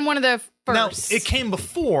it would have been one of the first. Now, it came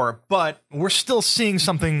before, but we're still seeing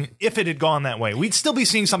something. If it had gone that way, we'd still be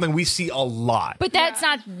seeing something we see a lot. But that's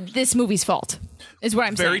not this movie's fault, is what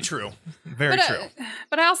I'm saying. Very true. Very true.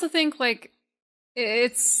 But I also think, like,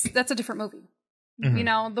 that's a different movie. Mm-hmm. You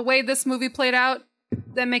know, the way this movie played out,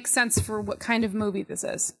 that makes sense for what kind of movie this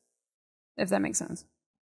is. If that makes sense.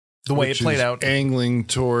 The way it played out. Angling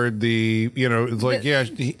toward the, you know, it's like,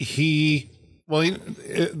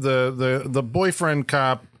 the boyfriend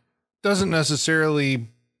cop doesn't necessarily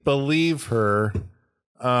believe her,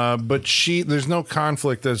 but there's no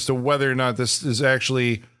conflict as to whether or not this is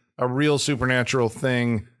actually a real supernatural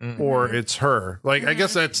thing or it's her. Like, I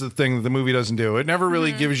guess that's the thing that the movie doesn't do. It never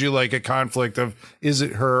really gives you like a conflict of, is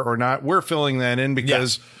it her or not? We're filling that in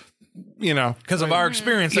because... You know, because of our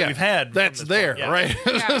experience that we've had. That's there, right?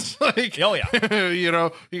 It's like, you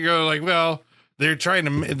know, you go like, well, they're trying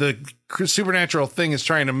to, the supernatural thing is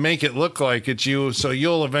trying to make it look like it's you. So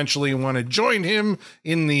you'll eventually want to join him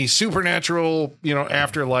in the supernatural, you know,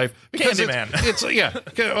 afterlife. Because it's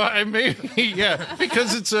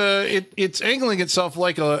because it's angling itself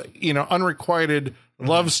like a, you know, unrequited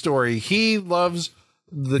love story. He loves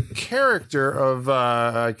the character of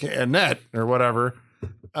Annette or whatever.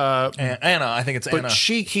 Anna, I think it's Anna. But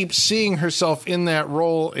she keeps seeing herself in that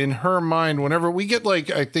role in her mind whenever we get like,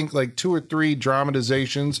 I think like 2 or 3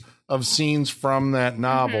 dramatizations of scenes from that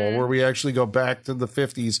novel where we actually go back to the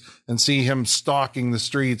 50s and see him stalking the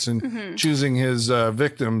streets and choosing his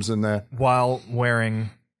victims and that. While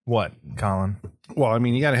wearing what, Colin? Well, I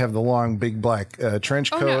mean, you got to have the long, big black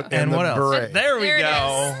trench coat and what the else? beret. There we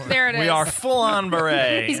go. There it is. We are full on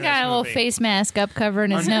beret. He's got a little face mask up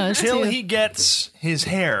covering his nose, Until he gets his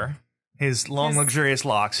hair, his long, luxurious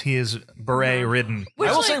locks, he is beret-ridden.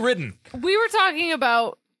 I will say ridden. We were talking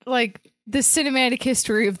about, like, the cinematic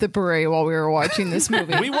history of the beret while we were watching this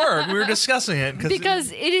movie. We were discussing it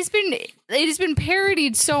because it has been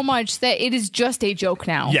parodied so much that it is just a joke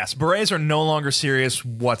now. Yes, berets are no longer serious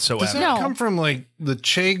whatsoever. Does that come from like the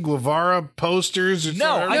Che Guevara posters? Or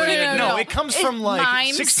no, no. It comes from like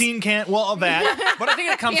mimes. 16 can. Well, that, but I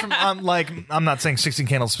think it comes from like, I'm not saying 16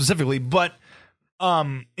 Candles specifically, but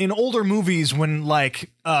in older movies when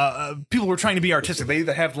like people were trying to be artistic, they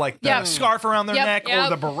either have like the scarf around their neck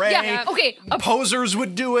or the beret. Yeah. Okay, posers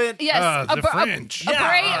would do it. Yes, the French.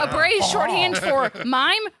 A beret is shorthand for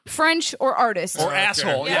mime, French, or artist, or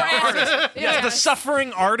asshole. Artist. Yes, the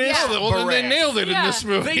suffering artist. Yeah. Well, then they nailed it in this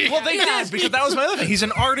movie. They did, because that was my other thing. He's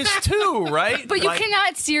an artist too, right? But you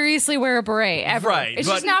cannot seriously wear a beret ever. Right, it's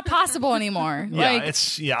just not possible anymore. Yeah, like,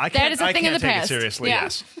 I can't. That is a thing of the take past. it seriously. Yeah.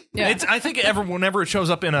 Yes. Yeah. I think whenever it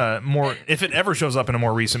shows up in if it ever shows up in a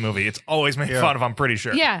more recent movie, it's always made fun of. I'm pretty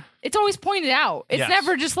sure. Yeah, it's always pointed out. It's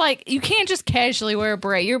never just like, you can't just casually wear a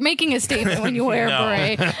beret. You're making a statement when you wear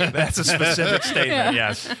a beret. That's a specific statement.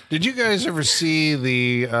 Yes. Did you guys ever see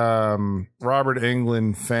the Robert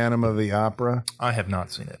Englund Phantom of the Opera? I have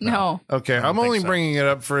not seen it. No. Okay, I'm only bringing it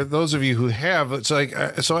up for those of you who have. It's like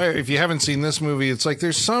if you haven't seen this movie, it's like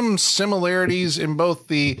there's some similarities in both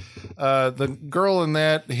the girl in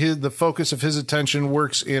that the focus of his attention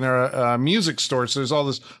works in a music store. So there's all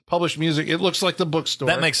this published music. It looks like the bookstore.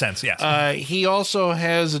 That makes sense. Yes. He also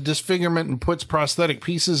has a disfigurement and puts prosthetic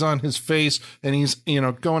pieces on his face, and he's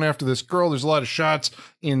going after this girl. There's a lot of shots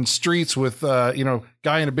in streets with guy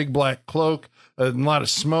in a big black cloak, a lot of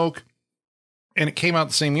smoke. And it came out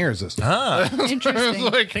the same year as this. Interesting.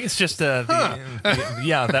 I think it's just that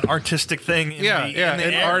artistic thing.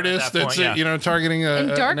 An artist that's targeting a.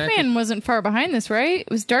 And Darkman wasn't far behind this, right?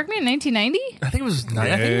 Was Darkman 1990? I think it was.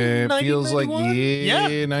 It feels like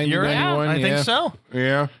 90, 91. I think so.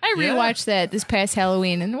 Yeah, I rewatched that this past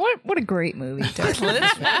Halloween, and what a great movie!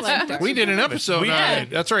 Darkman. We did an episode on it.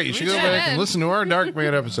 That's right. You should go back and listen to our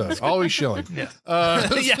Darkman episodes. Always shilling. Get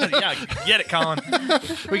it, Colin.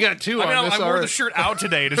 We got 2 on this. I wore the shirt out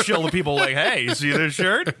today to show the people, like, hey, you see this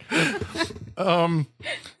shirt?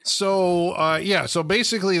 So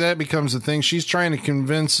basically that becomes the thing. She's trying to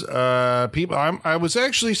convince people. I was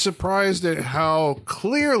actually surprised at how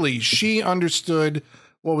clearly she understood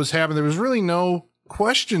what was happening. There was really no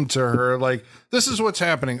question to her. Like, this is what's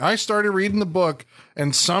happening. I started reading the book,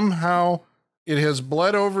 and somehow it has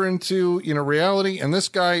bled over into, reality. And this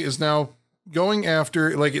guy is now going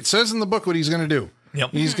after, like it says in the book, what he's going to do.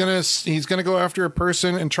 Yep. He's gonna go after a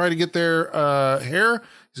person and try to get their hair.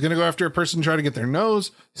 He's gonna go after a person and try to get their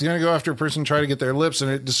nose. He's gonna go after a person and try to get their lips. And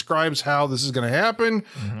it describes how this is gonna happen.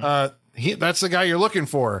 That's the guy you're looking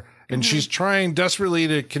for. And she's trying desperately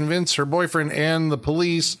to convince her boyfriend and the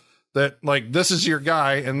police that like this is your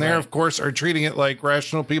guy. And they of course are treating it like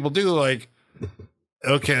rational people do. Like,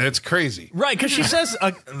 okay, that's crazy. Right, because she says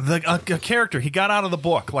a character, he got out of the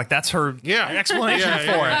book. Like, that's her explanation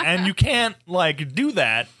for it. And you can't, like, do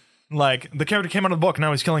that. Like, the character came out of the book, now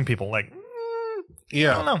he's killing people. Like, I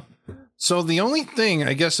don't know. So the only thing,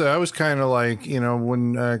 I guess I was kind of like,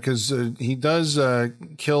 when, because he does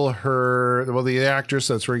kill her, well, the actress,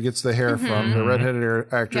 that's where he gets the hair from, the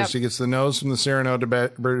redheaded actress. Yep. He gets the nose from the Cyrano de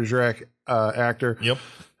Bergerac actor. Yep.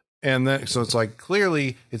 And then, so it's like,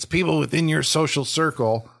 clearly it's people within your social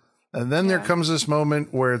circle. And then there comes this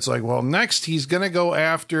moment where it's like, well, next he's going to go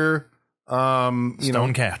after,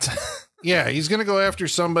 Stone cats. Yeah, he's going to go after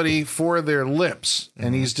somebody for their lips.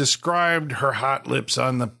 And he's described her hot lips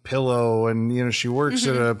on the pillow. And, she works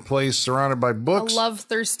at a place surrounded by books. A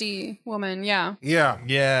love-thirsty woman, yeah.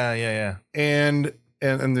 Yeah. And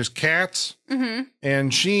there's cats.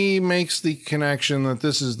 And she makes the connection that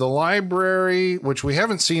this is the library, which we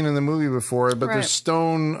haven't seen in the movie before, but there's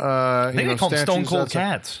stone, I think they call them Stone Cold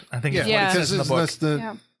Cats. I think it's what it says in the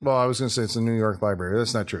book. Well, I was going to say it's the New York Library.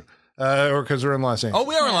 That's not true. Or because we're in Los Angeles. Oh,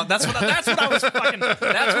 we are in Los Angeles. That's what I was fucking...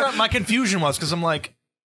 That's where my confusion was, because I'm like,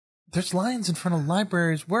 there's lions in front of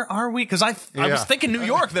libraries. Where are we? Because I was thinking New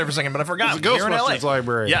York there for a second, but I forgot. It's a Ghostbusters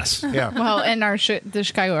library. Yes. Yeah. Well, and the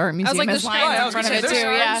Chicago Art Museum has lions in front of it, too.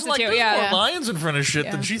 There's more lions in front of shit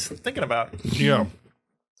than she's thinking about. Yeah.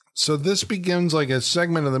 So this begins like a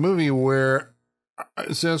segment of the movie where...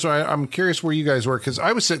 So that's why I'm curious where you guys were, because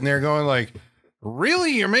I was sitting there going like...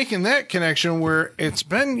 Really? You're making that connection where it's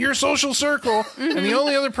been your social circle and the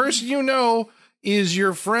only other person you know is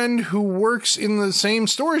your friend who works in the same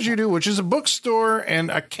store as you do, which is a bookstore, and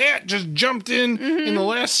a cat just jumped in the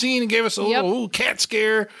last scene and gave us a little cat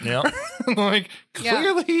scare. Yeah. Like,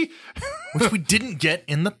 clearly. Which we didn't get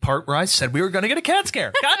in the part where I said we were going to get a cat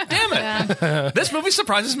scare. God damn it. Yeah. This movie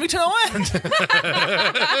surprises me to no end.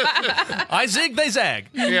 I zig, they zag.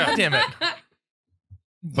 Yeah. God damn it.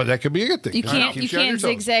 But that could be a good thing. You can't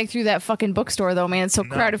zigzag through that fucking bookstore though, man. It's so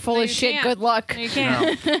crowded full of shit. Can't. Good luck. You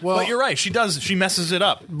can't. No. Well, but you're right. She messes it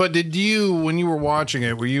up. But did you, when you were watching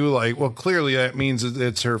it, were you like, well, clearly that means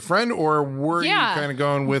it's her friend, or were you kind of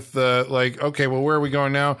going with like, okay, well, where are we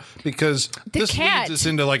going now? Because this leads us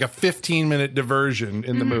into like a 15-minute diversion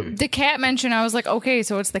in the movie. The cat mentioned, I was like, okay,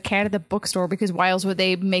 so it's the cat at the bookstore, because why else would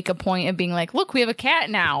they make a point of being like, look, we have a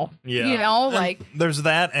cat now? Yeah. Like there's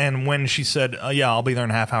that, and when she said, I'll be there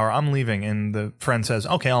in a half hour, I'm leaving, and the friend says,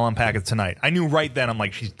 okay, I'll unpack it tonight. I knew right then, I'm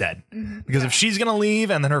like, she's dead. Because if she's gonna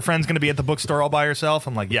leave and then her friend's gonna be at the bookstore all by herself,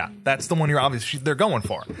 I'm like, yeah, that's the one you're obviously they're going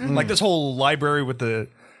for. Like this whole library with the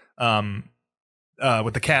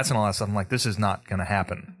cats and all that stuff, I'm like, this is not gonna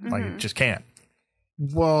happen. Like, it just can't.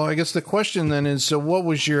 Well, I guess the question then is, so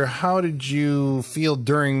how did you feel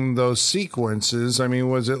during those sequences? I mean,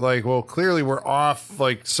 was it like, well, clearly we're off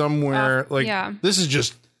like somewhere, this is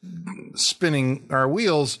just spinning our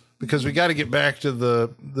wheels because we got to get back to the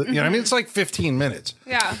I mean, it's like 15 minutes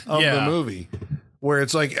of the movie where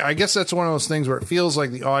it's like, I guess that's one of those things where it feels like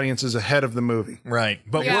the audience is ahead of the movie. Right.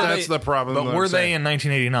 But that's the problem. But were they in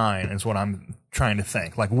 1989 is what I'm trying to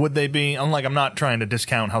think. Like, would they be, unlike, I'm not trying to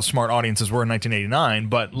discount how smart audiences were in 1989,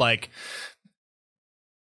 but like,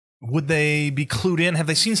 would they be clued in? Have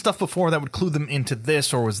they seen stuff before that would clue them into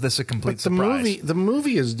this, or was this a complete surprise? The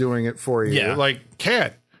movie is doing it for you. Yeah. Like,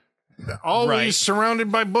 Cat, always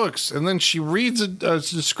surrounded by books, and then she reads a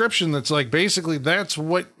description that's like, basically that's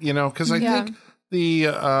what, because I think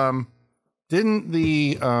didn't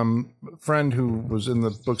the friend who was in the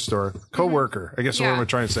bookstore, co-worker, I guess what am I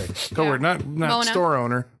trying to say? Co-worker, not store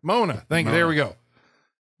owner, Mona. There we go.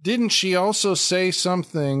 Didn't she also say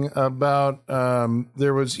something about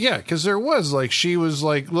there was like she was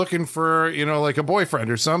like looking for like a boyfriend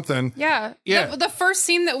or something. Yeah. The first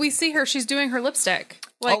scene that we see her, she's doing her lipstick.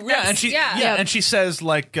 Like, and she says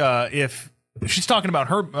like if she's talking about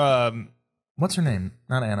her what's her name?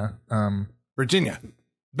 Not Anna. Virginia.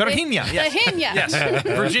 Virginia, yes. Virginia.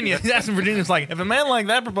 Yes, and Virginia's like, if a man like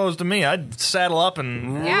that proposed to me, I'd saddle up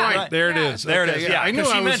and there it is. There it is. Yeah, I knew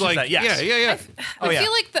I was like, that. Yes. Yeah.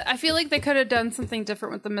 I feel like they could have done something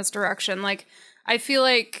different with the misdirection. Like, I feel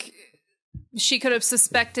like she could have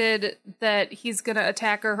suspected that he's going to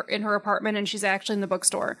attack her in her apartment and she's actually in the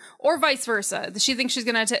bookstore, or vice versa. She thinks she's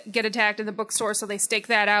going to get attacked in the bookstore, so they stake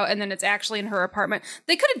that out and then it's actually in her apartment.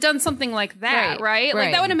 They could have done something like that, right?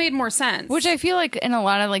 Like that would have made more sense. Which I feel like in a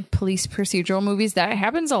lot of like police procedural movies that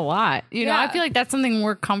happens a lot. You know, I feel like that's something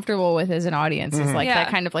we're comfortable with as an audience. Is like that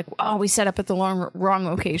kind of like, oh, we set up at the wrong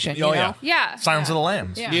location. You know? Silence of the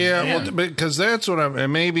Lambs. Well, because that's what I'm,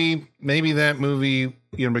 and maybe that movie,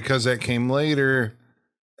 you know, because that came later,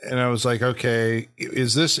 and I was like, okay,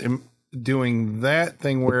 is this doing that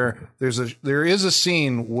thing where there is a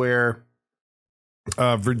scene where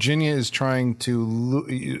Virginia is trying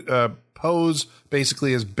to pose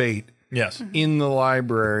basically as bait, in the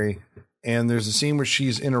library, and there's a scene where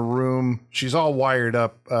she's in a room, she's all wired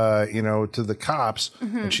up, you know, to the cops,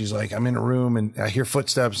 and she's like, I'm in a room, and I hear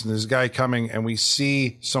footsteps, and there's a guy coming, and we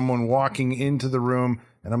see someone walking into the room.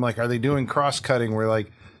 And I'm like, are they doing cross-cutting where,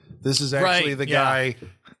 like, this is actually the guy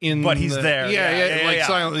in but he's there.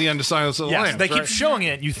 The end of Silence of the Lambs. They keep showing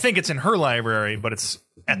it. You think it's in her library, but it's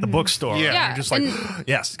at the bookstore. And you're just like,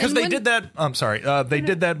 yes. Because they did that, I'm sorry, they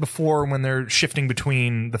did that before when they're shifting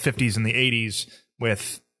between the 50s and the 80s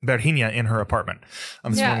with Virginia in her apartment.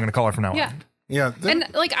 That's what I'm going to call her from now on. Yeah. And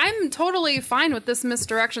like, I'm totally fine with this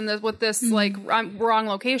misdirection, with this like wrong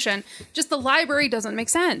location. Just the library doesn't make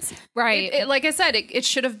sense. Right. Like I said, it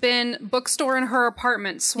should have been bookstore and her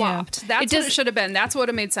apartment swapped. That's what it should have been. That's what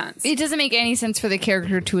it made sense. It doesn't make any sense for the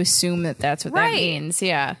character to assume that that's what that means.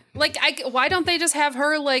 Yeah. Like, why don't they just have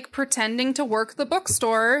her like pretending to work the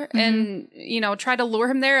bookstore and, you know, try to lure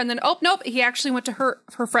him there, and then, oh, nope, he actually went to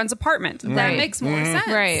her friend's apartment. That makes more sense.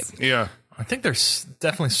 Right. Yeah. I think they're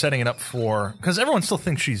definitely setting it up for, because everyone still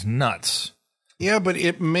thinks she's nuts. Yeah, but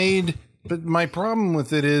but my problem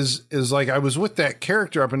with it is like, I was with that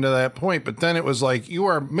character up until that point, but then it was like, you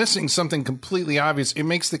are missing something completely obvious. It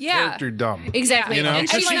makes the character dumb. Exactly. You know?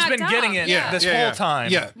 Because she's been getting it this whole time.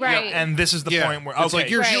 Yeah. Right. And this is the point where, it's like,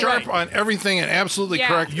 you're sharp on everything and absolutely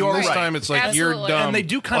correct. You're this time it's like, you're dumb. And they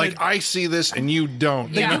do kind of, like, I see this and you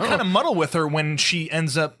don't. They do kind of muddle with her when she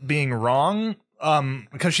ends up being wrong.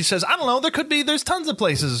 Because she says, I don't know, there's tons of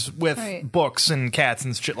places with books and cats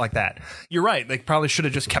and shit like that. You're right. They probably should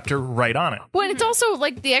have just kept her right on it. But it's also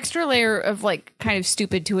like the extra layer of like kind of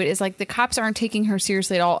stupid to it is like the cops aren't taking her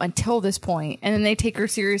seriously at all until this point, and then they take her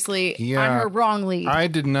seriously on her wrong lead. I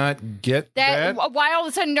did not get that. Why all of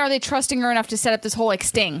a sudden are they trusting her enough to set up this whole like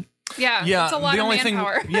sting? Yeah, it's a lot of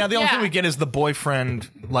manpower. The only thing we get is the boyfriend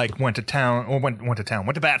like went to town went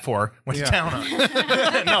to bat for went to town.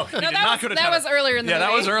 No, he did not go to town. That was earlier in the movie.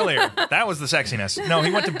 That was earlier. That was the sexiness. No, he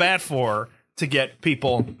went to bat for to get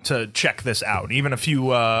people to check this out. Even a few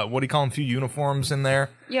what do you call them? A few uniforms in there.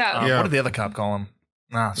 Yeah. What did the other cop call him?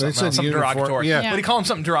 Something derogatory. Yeah. But he called him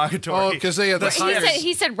something derogatory. Oh, because they had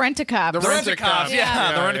he said rent-a-cop. The rent-a-cops. The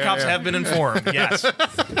rent-a-cops have been informed. Yes.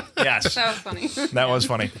 Yes. That was funny. That was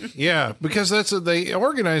funny. Yeah, because they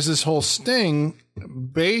organized this whole sting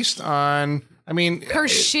based on, I mean, her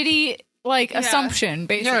shitty assumption,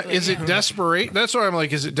 basically. Yeah, is it desperate? That's what I'm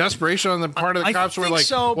like. Is it desperation on the part of the cops? Where like,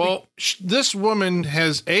 well, this woman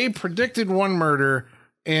has predicted one murder,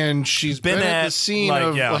 and she's been at the scene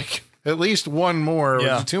of like at least one more.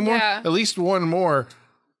 Yeah. Was it two more? Yeah. At least one more.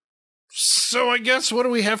 So I guess what do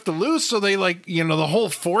we have to lose? So they the whole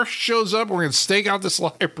force shows up. We're going to stake out this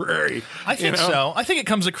library. I think so. I think it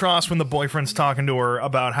comes across when the boyfriend's talking to her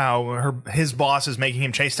about how his boss is making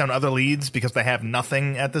him chase down other leads because they have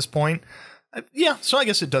nothing at this point. So I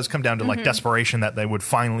guess it does come down to like desperation that they would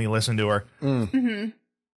finally listen to her.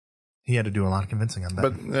 He had to do a lot of convincing on that.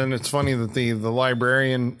 But then it's funny that the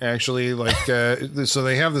librarian actually so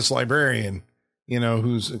they have this librarian,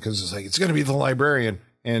 because it's like, it's going to be the librarian.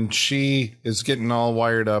 And she is getting all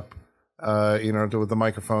wired up, with the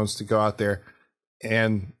microphones to go out there.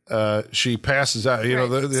 And she passes out.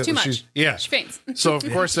 It's too much. She faints. So, of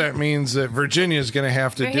course, that means that Virginia's going to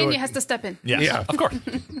have to do it. Virginia has to step in. Yes, yeah, of course.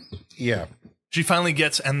 Yeah. She finally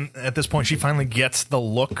gets, and at this point, she finally gets the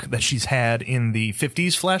look that she's had in the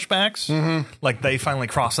 50s flashbacks. Mm-hmm. Like, they finally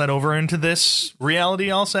cross that over into this reality,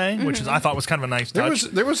 I'll say, which is I thought was kind of a nice touch.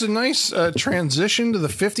 There was a nice transition to the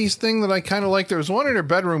 50s thing that I kind of liked. There was one in her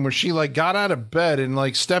bedroom where she, got out of bed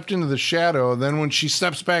and, stepped into the shadow. Then when she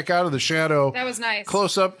steps back out of the shadow... That was nice.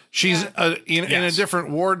 Close up, she's in a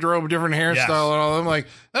different wardrobe, different hairstyle and all. I'm like,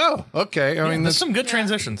 oh, okay. I mean, there's some good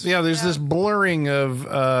transitions. Yeah, there's this blurring of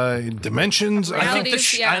dimensions. I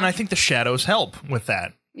think the shadows help with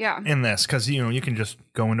that. Yeah. In this, because you can just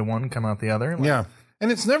go into one, come out the other. Yeah.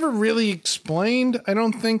 And it's never really explained, I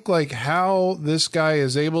don't think, how this guy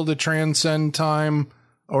is able to transcend time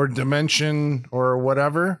or dimension or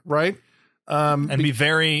whatever, right? And be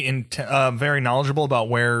very very knowledgeable about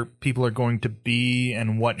where people are going to be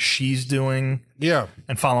and what she's doing. Yeah.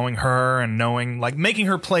 And following her and knowing, like, making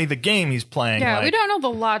her play the game he's playing. Yeah, like, we don't know the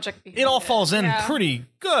logic behind it all falls in pretty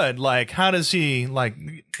good. Like, how does he, like,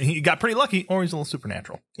 he got pretty lucky, or he's a little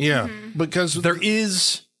supernatural. Yeah. Because there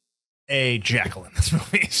is a jackal in this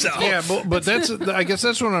movie. So yeah, but that's, I guess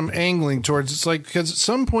that's what I'm angling towards. It's like, because at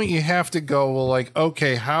some point you have to go, well, like,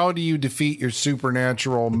 okay, how do you defeat your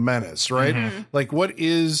supernatural menace, right? Like, what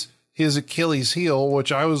is his Achilles heel?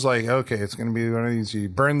 Which I was like, okay, it's going to be one of these, you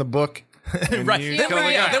burn the book. Right.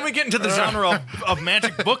 Then we get into the genre of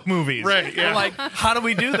magic book movies. Right. Yeah. We're like, how do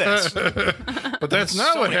we do this? But that's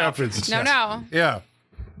not what happens. No. Yeah.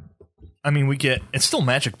 I mean, it's still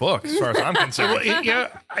magic book as far as I'm concerned. Well, yeah,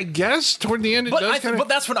 I guess toward the end it does kind of. But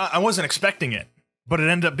that's what I wasn't expecting it. But it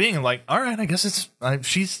ended up being like, all right, I guess it's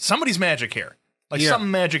somebody's magic here. Like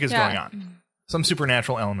some magic is going on, some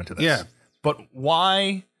supernatural element to this. Yeah. But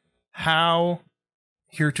why? How?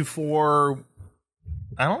 Heretofore?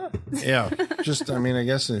 I don't know. Yeah, just I mean, I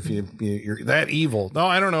guess if you're that evil. No,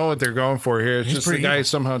 I don't know what they're going for here. It's just the guy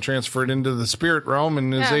somehow transferred into the spirit realm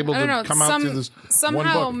and is able to come out through this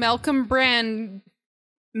somehow one book. Malcolm Brand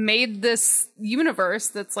made this universe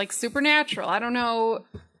that's like supernatural. I don't know.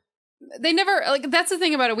 They never, like, that's the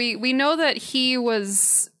thing about it. We know that he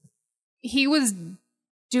was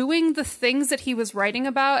doing the things that he was writing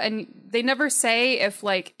about, and they never say if,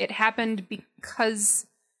 like, it happened because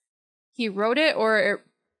he wrote it or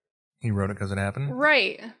he wrote it because it happened.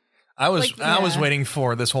 Right. I was waiting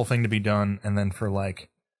for this whole thing to be done and then for, like,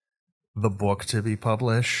 the book to be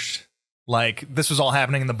published. Like, this was all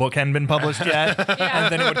happening and the book hadn't been published yet.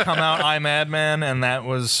 And then it would come out, I, Madman, and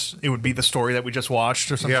it would be the story that we just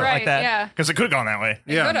watched or something like that. Yeah. Because it could have gone that way.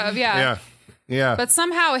 It could have, Yeah. But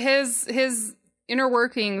somehow his inner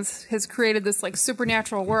workings has created this, like,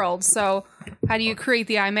 supernatural world. So how do you create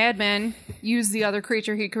the I, Madman? Use the other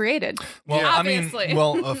creature he created. Well, obviously. I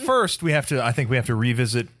mean, first we have to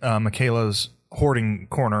revisit Michaela's hoarding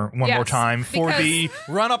corner one more time for the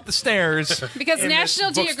run up the stairs. Because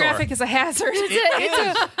National Geographic is a hazard.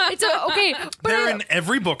 It's a okay. But they're in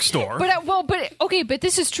every bookstore. But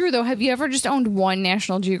this is true though. Have you ever just owned one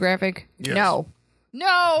National Geographic? Yes.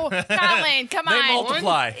 No, Colin, come on. They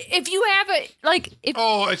multiply. If you have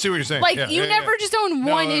I see what you're saying. Like, you never just own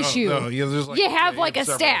one issue. No, you have like a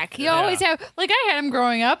stack. You always have, like, I had them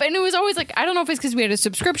growing up, and it was always like, I don't know if it's because we had a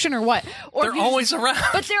subscription or what. Or they're always around.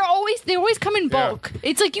 But they always come in bulk.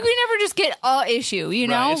 It's like, you can never just get a issue, you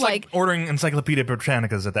know? It's like ordering Encyclopedia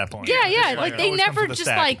Britannicas at that point. Yeah. Like, they never just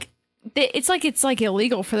like... It's like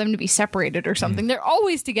illegal for them to be separated or something. They're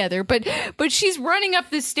always together, but she's running up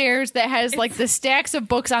the stairs that has like the stacks of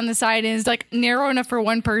books on the side and is like narrow enough for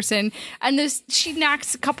one person. And she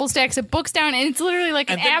knocks a couple stacks of books down, and it's literally like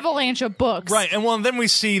an avalanche of books. Right, and then we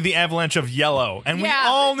see the avalanche of yellow, and we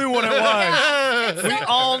all knew what it was. We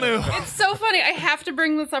all knew. It's so funny. I have to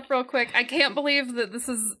bring this up real quick. I can't believe that this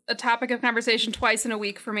is a topic of conversation twice in a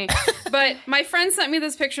week for me. But my friend sent me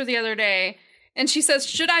this picture the other day. And she says,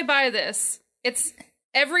 should I buy this? It's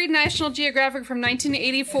every National Geographic from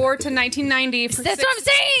 1984 to 1990 for That's what I'm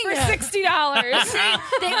saying! For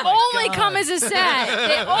 $60. They only come as a set.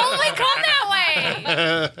 They only come that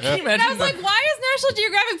way. Can you imagine? And I was like, why is National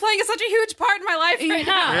Geographic playing such a huge part in my life right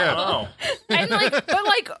now? Yeah. And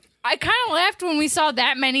I kind of laughed when we saw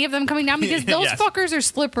that many of them coming down because those fuckers are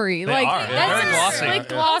slippery. They are. That's very glossy. like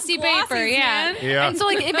glossy paper, man. And so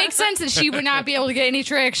like it makes sense that she would not be able to get any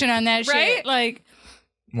traction on that shit. Like,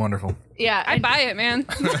 wonderful. Yeah, I'd buy it, man.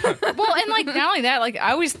 Well, and like not only that, like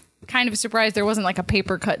I was kind of surprised there wasn't like a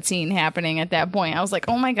paper cut scene happening at that point. I was like,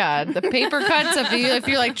 oh my god, the paper cuts if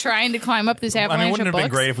you're like trying to climb up this avalanche. I mean, wouldn't it have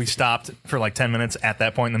have been great if we stopped for like 10 minutes at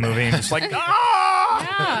that point in the movie and just like,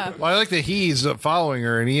 Yeah. Well, I like that he's following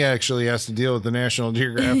her, and he actually has to deal with the National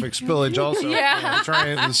Geographic spillage also.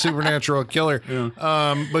 Trying the supernatural killer.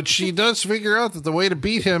 But she does figure out that the way to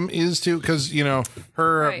beat him is to, because,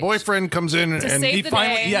 her boyfriend comes in and he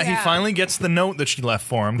finally gets the note that she left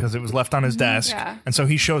for him because it was left on his desk. Yeah. And so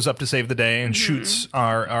he shows up to save the day and shoots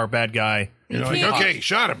our bad guy. okay,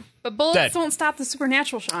 shot him. But bullets won't stop the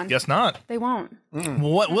supernatural, Sean. Guess not. They won't.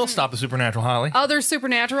 Well, what will stop the supernatural, Holly? Other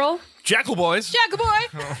supernatural. Jackal boys. Jackal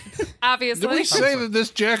boy. Obviously. Did we say that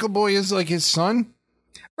this Jackal boy is like his son?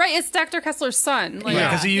 Right, it's Dr. Kessler's son. Like,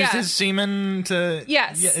 because he used his semen to...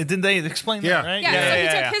 Yes. Yeah, didn't they explain that, right? So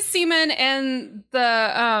he took his semen and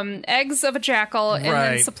the eggs of a jackal and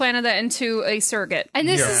then supplanted that into a surrogate. And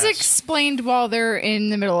this is explained while they're in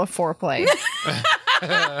the middle of foreplay.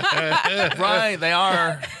 Right, they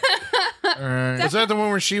are. Was that the one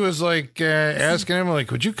where she was like asking him,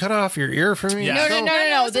 like, "Would you cut off your ear for me?" Yeah.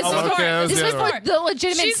 No. This was the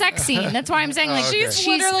legitimate sex scene. That's why I'm saying, like, she's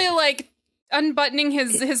literally like unbuttoning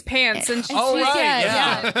his pants, and she's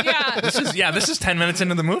This is 10 minutes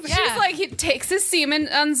into the movie. She's like, he takes his semen,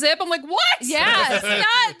 unzip. I'm like, what? Yeah, This is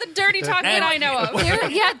not the dirty talk that I know of. Their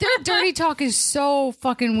dirty talk is so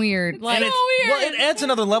fucking weird. Like, weird. Well, it adds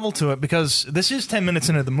another level to it because this is 10 minutes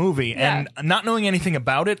into the movie, and not knowing anything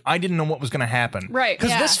about it, I didn't know what was going to happen. Right.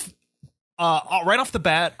 Because this, right off the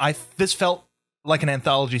bat, this felt like an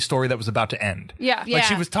anthology story that was about to end. Yeah. Like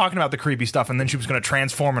she was talking about the creepy stuff, and then she was going to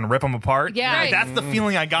transform and rip them apart. Yeah. Like, that's the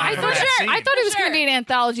feeling I got from that scene. I thought it was going to be an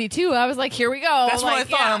anthology too. I was like, here we go. That's what I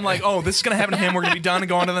thought. I'm like, oh, this is going to happen to him. We're going to be done and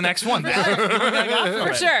go on to the next one. That's the feeling I got from For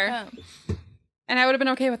it. sure. And I would have been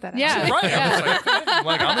okay with that. Yeah. Right. I was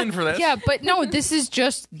like, okay. I'm in for this. Yeah, but no, this is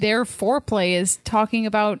just their foreplay is talking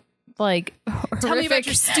about like Tell me about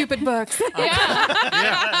your stupid books.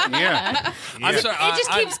 Yeah. I'm sorry. It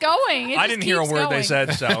just keeps going. I didn't hear a word they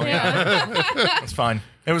said, so it's fine.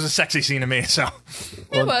 It was a sexy scene to me, so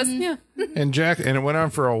It was, yeah. And it went on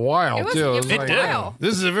for a while It was- too. it was was like, a while.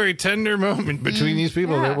 this is a very tender moment between these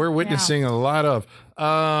people that we're witnessing a lot of.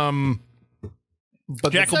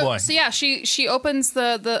 But Jackal Boy. So yeah, she opens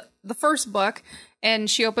the first book, and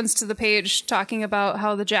she opens to the page talking about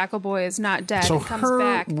how the Jackal Boy is not dead and comes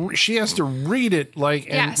back. She has to read it,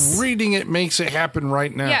 and reading it makes it happen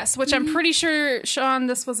right now. Yes, which I'm pretty sure, Sean,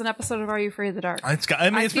 this was an episode of Are You Afraid of the Dark? It's been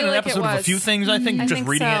an episode of a few things, I think, just think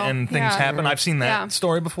reading so. it and things happen. I've seen that Yeah.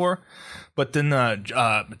 story before. But then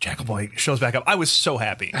Jackal Boy shows back up. I was so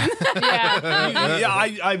happy.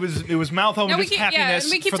 I was. It was mouth open just happiness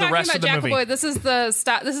and we keep for the talking rest about of the Jackal movie. Boy. This is the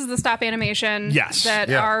stop animation that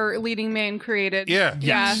our leading man created. Yeah.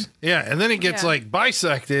 Yes. Yeah, and then it gets like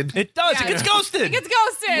bisected. It does. Yeah. It gets ghosted. It gets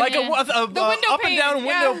ghosted. Like the a window up pane, and down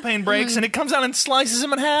window pane breaks, and it comes out and slices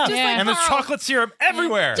him in half. Just like and there's Carl. chocolate syrup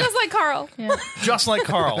everywhere. Just like Carl. Just like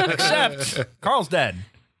Carl. Except Carl's dead.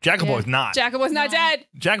 Jackal Boy's not. Jackal Boy's not dead.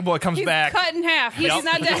 Jackal Boy comes He's back. cut in half. He's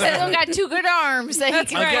not He's dead. got two good arms that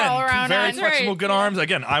he can roll around very on. flexible, good arms.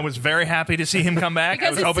 Again, I was very happy to see him come back. Because I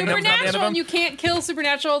was it's hoping that was not the end of supernatural, him. and you can't kill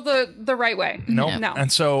supernatural the right way. Nope. No.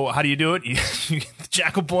 And so, how do you do it? The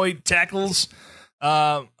Jackal Boy tackles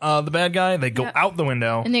the bad guy. They go out the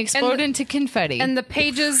window. And they explode into confetti. And the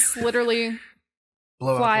pages literally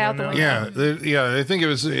blow fly out the window. Yeah, I think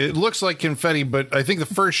it looks like confetti, but I think the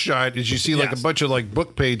first shot is you see like a bunch of like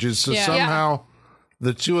book pages. So somehow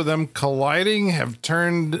the two of them colliding have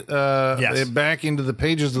turned it back into the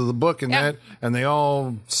pages of the book, and and they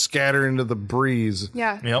all scatter into the breeze.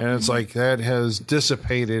 Yeah. Yep. And it's like that has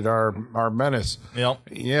dissipated our menace. Yep.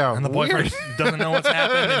 Yeah. And the boyfriend doesn't know what's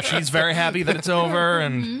happened, and she's very happy that it's over,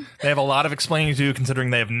 and they have a lot of explaining to do, considering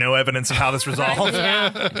they have no evidence of how this resolved.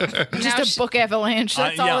 Just a book avalanche.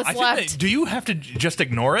 That's all that's left. Do you have to just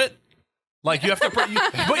ignore it? Like you have to, but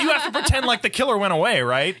you have to pretend like the killer went away,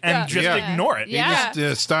 right? And just ignore it. He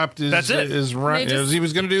just stopped his run. He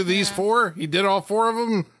was going to do these four. He did all four of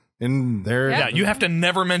them. And there, you have to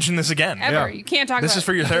never mention this again. Ever. You can't talk about this is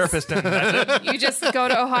for your therapist, and that's it. You just go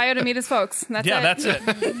to Ohio to meet his folks. That's it. That's it.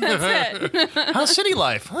 That's it. How's city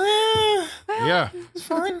life? It's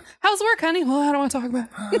fine. How's work, honey? Well, I don't want to talk about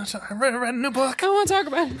it. I read a new book. I don't want to talk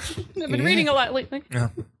about it. I've been reading a lot lately. Yeah.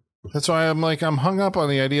 That's why I'm hung up on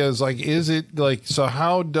the idea is it like, so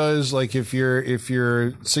how does, like, if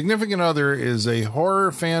your significant other is a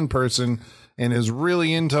horror fan person and is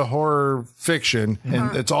really into horror fiction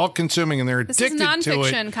and it's all consuming and they're addicted to it. This is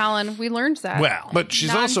nonfiction, Colin. We learned that. Well, but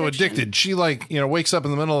she's also addicted. She wakes up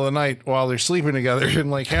in the middle of the night while they're sleeping together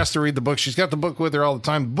and has to read the book. She's got the book with her all the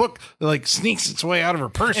time. The book sneaks its way out of her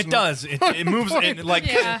purse. It does. It moves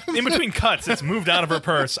in between cuts. It's moved out of her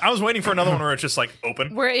purse. I was waiting for another one where it's just like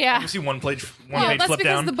open. You see one page that's flip because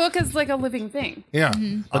down. the book is like a living thing. Yeah.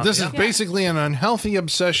 But this is basically an unhealthy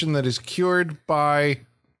obsession that is cured by...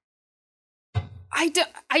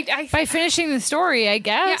 by finishing the story, I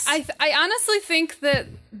guess. Yeah, I honestly think that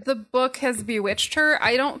the book has bewitched her.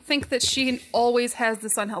 I don't think that she always has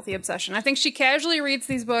this unhealthy obsession. I think she casually reads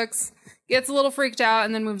these books, gets a little freaked out,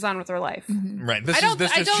 and then moves on with her life. Right.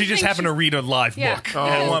 She just happened to read a live book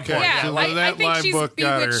at one point. Yeah, I think she's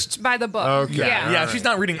bewitched by the book. Okay. Yeah, she's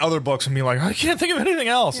not reading other books and being like, I can't think of anything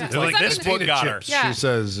else. Yeah. It's like this book got her. Yeah. She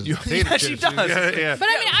says. She does. Yeah. But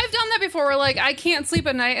I mean, I've done that before where like I can't sleep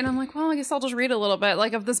at night and I'm like, well, I guess I'll just read a little bit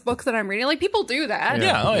like of this book that I'm reading. Like people do that.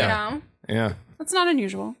 Yeah. Oh, yeah. You know? Yeah. That's not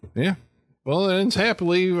unusual. Yeah. Well, it ends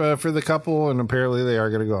happily for the couple, and apparently they are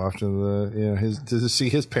going to go off to to see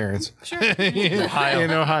his parents. Sure. in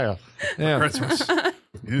Ohio. Yeah. Christmas.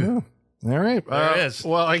 Yeah. All right. There it is.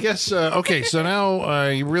 Well, I guess, okay, so now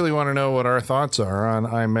you really want to know what our thoughts are on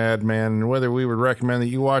I'm Madman and whether we would recommend that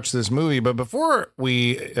you watch this movie. But before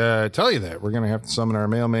we tell you that, we're going to have to summon our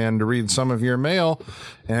mailman to read some of your mail.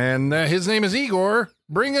 And his name is Igor.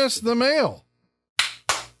 Bring us the mail.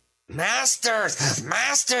 Masters,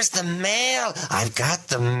 the mail. I've got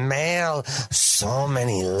the mail. So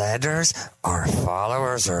many letters. Our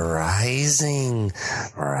followers are rising.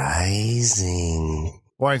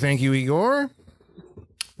 Why, thank you, Igor.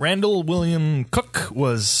 Randall William Cook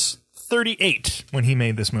was 38 when he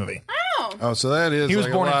made this movie. Oh, so that is he was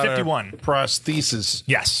like born a lot in 51. Of prosthesis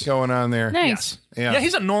Yes. going on there. Nice. Yeah. Yeah,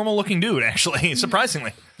 he's a normal looking dude, actually,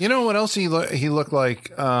 surprisingly. You know what else he looked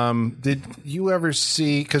like? Did you ever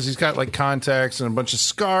see, because he's got like contacts and a bunch of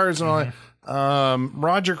scars and all that.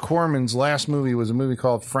 Roger Corman's last movie was a movie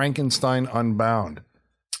called Frankenstein Unbound.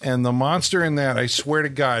 And the monster in that, I swear to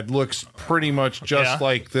God, looks pretty much just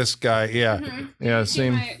like this guy. Yeah. Yeah,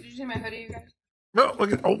 same. Did you see my hoodie, you guys? Oh,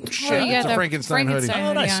 look at, shit. you It's got a the Frankenstein hoodie.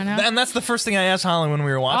 Oh, nice. on, huh? And that's the first thing I asked Holly when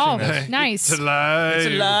we were watching this. Nice. It's alive. It's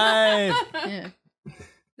alive.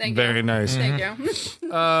 Thank you. Very nice. Thank you.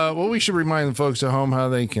 Well, we should remind the folks at home how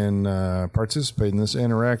they can participate in this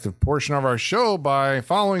interactive portion of our show by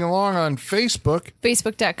following along on Facebook,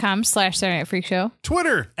 Facebook.com/Saturday Night Freak Show.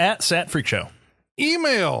 Twitter, At Sat Freak Show.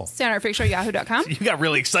 email, SaturdayNightFreakShow@yahoo.com. You got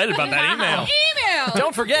really excited about that email. Email.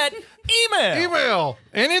 Don't forget, email.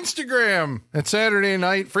 and Instagram at Saturday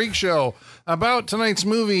Night Freak Show. About tonight's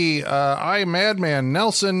movie, I Madman,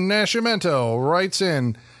 Nelson Nascimento writes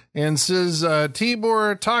in and says,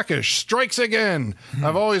 Tibor Takish strikes again.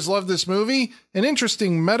 I've always loved this movie. An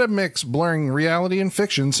interesting meta mix blurring reality and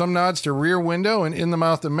fiction. Some nods to Rear Window and In the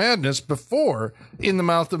Mouth of Madness before In the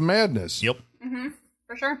Mouth of Madness. Yep.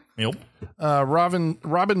 For sure. Yep. Robin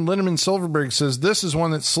Linneman Silverberg says, this is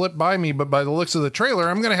one that slipped by me, but by the looks of the trailer,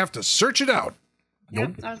 I'm going to have to search it out. Yeah,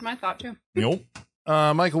 that was my thought, too. Nope.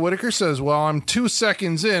 Michael Whitaker says, well, I'm 2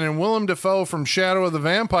 seconds in and Willem Dafoe from Shadow of the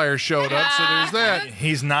Vampire showed up, so there's that.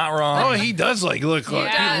 He's not wrong. Oh, he does look like.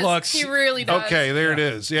 He looks- He really does. Okay, there it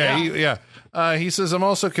is. Yeah. He says, I'm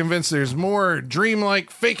also convinced there's more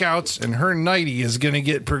dreamlike fake outs and her nightie is going to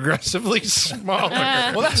get progressively smaller.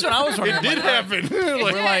 Well, that's what I was wondering. It did happen.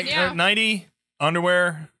 We're like, Yeah. 90,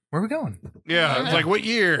 underwear. Where are we going? Yeah, it's like what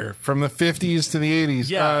year? From the 50s to the 80s.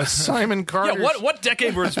 Yeah. Simon Carter. Yeah, what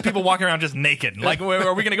decade were people walking around just naked? Like,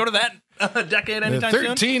 are we going to go to that decade anytime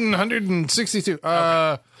soon? 1362.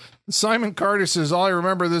 Simon Carter says, all I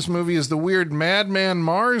remember of this movie is the weird Madman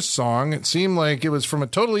Mars song. It seemed like it was from a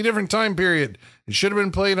totally different time period. It should have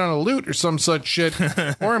been played on a lute or some such shit.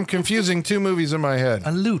 Or I'm confusing two movies in my head.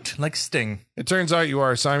 A lute, like Sting. It turns out you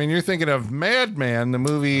are, Simon. You're thinking of Madman, the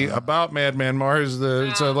movie about Madman Mars.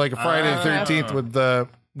 It's like a Friday the 13th with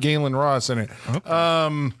Galen Ross in it.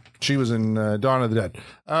 Okay. She was in Dawn of the Dead.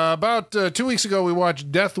 About 2 weeks ago, we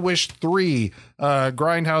watched Death Wish 3.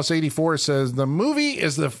 Grindhouse 84 says, the movie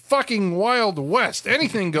is the fucking Wild West.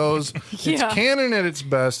 Anything goes. It's canon at its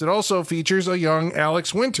best. It also features a young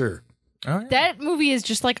Alex Winter. Oh, yeah. That movie is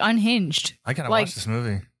just like unhinged. I gotta watch this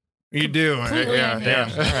movie. You do. Yeah.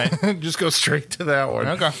 All right. Just go straight to that one.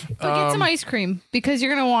 Okay. But get some ice cream because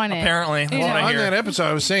you're going to want it. Apparently. That's what I On hear. that episode,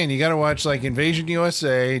 I was saying you got to watch like Invasion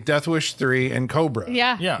USA, Death Wish 3, and Cobra.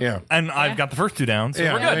 Yeah. Yeah. And I've got the first two down, so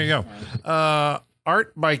we're good. There you go.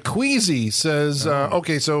 Art by Queasy says,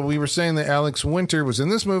 okay, so we were saying that Alex Winter was in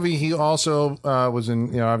this movie. He also was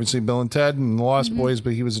in, obviously Bill and Ted and The Lost Boys,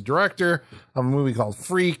 but he was a director of a movie called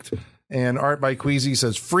Freaked. And Art by Queasy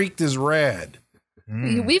says, Freaked is rad.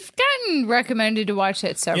 We've gotten recommended to watch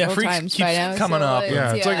it several Freaks times keeps by now. coming up.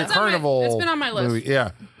 Yeah, it's like a carnival. It's been on my list. Movie.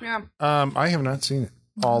 Yeah. Yeah. I have not seen it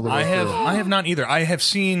all the way through. I have not either. I've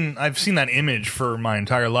seen that image for my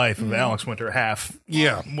entire life of Alex Winter half.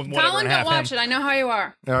 Yeah. Colin, don't watch it. I know how you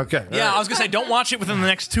are. Okay. Yeah, I was gonna say don't watch it within the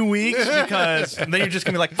next 2 weeks because then you're just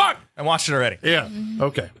gonna be like, fuck, I watched it already. Yeah.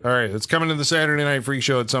 Okay. All right. It's coming to the Saturday Night Freak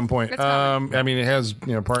Show at some point. I mean, it has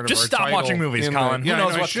part of Just our stop title watching movies, in Colin. Who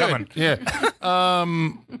knows what's coming? Yeah.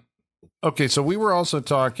 Okay. So we were also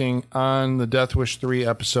talking on the Death Wish 3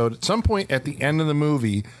 episode. At some point at the end of the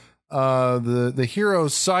movie, the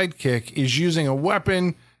hero's sidekick is using a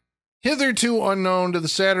weapon hitherto unknown to the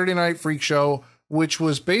Saturday Night Freak Show, which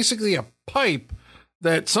was basically a pipe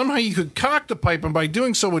that somehow you could cock the pipe, and by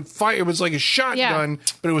doing so would fire. It was like a shotgun,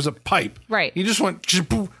 but it was a pipe. Right. He just went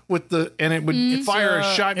with and it would fire a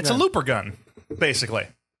shotgun. It's a looper gun, basically.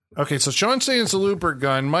 Okay, so Sean's saying it's a looper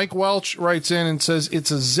gun. Mike Welch writes in and says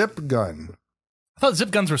it's a zip gun. I thought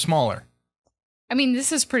zip guns were smaller. I mean,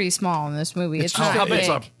 this is pretty small in this movie. It's not how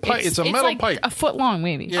big? big. It's a metal like pipe. a foot long,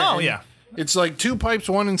 maybe. Oh, yeah. It's like two pipes,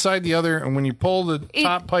 one inside the other, and when you pull the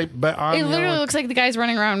top pipe on, it literally looks like the guy's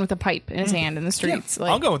running around with a pipe in his hand in the streets.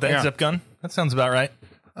 I'll go with that zip gun. That sounds about right.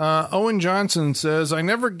 Owen Johnson says, I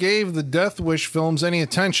never gave the Death Wish films any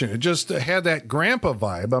attention. It just had that grandpa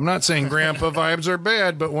vibe. I'm not saying grandpa vibes are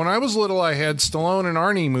bad, but when I was little, I had Stallone and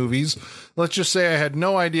Arnie movies. Let's just say I had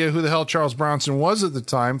no idea who the hell Charles Bronson was at the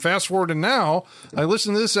time. Fast forward to now, I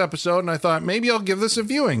listened to this episode and I thought, maybe I'll give this a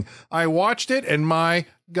viewing. I watched it and my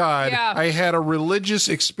God, I had a religious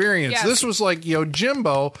experience. Yes. This was like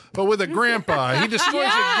Jimbo, but with a grandpa. He destroys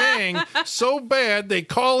a gang so bad they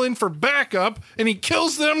call in for backup and he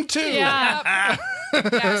kills them too. Yeah.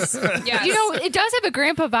 Yes. Yes. You know, it does have a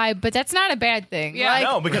grandpa vibe, but that's not a bad thing. Yeah. Like,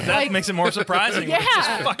 No, because that makes it more surprising. Yeah. It's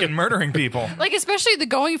just fucking murdering people. like especially the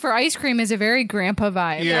going for ice cream is a very grandpa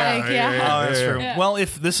vibe. Yeah, Like, yeah. Oh, that's true. Yeah. Well,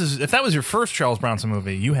 if that was your first Charles Bronson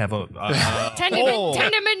movie, you have a 10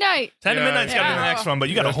 to midnight. 10 to Midnight's got to be the next one, but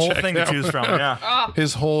you got a whole thing to choose from. Yeah.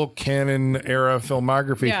 His whole canon era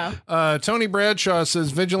filmography. Yeah. Tony Bradshaw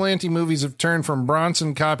says vigilante movies have turned from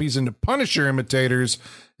Bronson copies into Punisher imitators,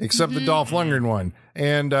 except the Dolph Lundgren one.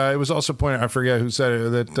 And it was also pointed, I forget who said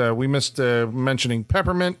it, that we missed mentioning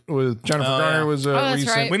Peppermint with Jennifer Garner was that's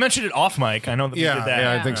recent. right. We mentioned it off mic. I know that we did that.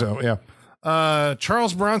 Yeah, I think so. Yeah.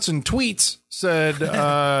 Charles Bronson tweets said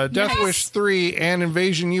Death Wish 3 and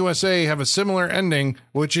Invasion USA have a similar ending,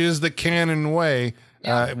 which is the canon way.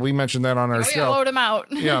 We mentioned that on our show. Load him out.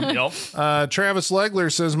 Yeah. Travis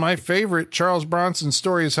Legler says, my favorite Charles Bronson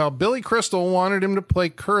story is how Billy Crystal wanted him to play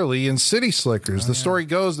Curly in City Slickers. The story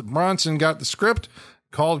goes that Bronson got the script,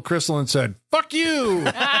 called Crystal and said, fuck you. You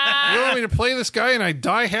want me to play this guy and I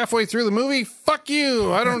die halfway through the movie? Fuck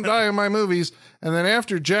you. I don't die in my movies. And then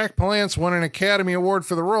after Jack Palance won an Academy Award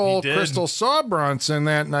for the role, Crystal saw Bronson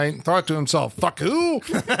that night and thought to himself, fuck who?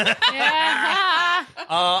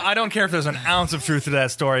 I don't care if there's an ounce of truth to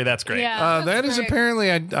that story. That's great. Yeah. That is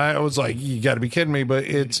apparently, I was like, you got to be kidding me, but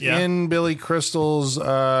it's in Billy Crystal's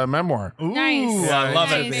memoir. Ooh, Nice. I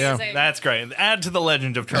love it. Amazing. That's great. Add to the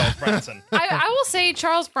legend of Charles Bronson. I will say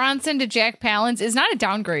Charles Bronson to Jack Palance is not a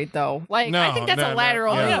downgrade, though. Like, I think that's a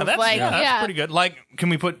lateral move. Yeah, that's, like, that's pretty good. Like, can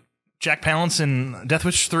we put Jack Palance in Death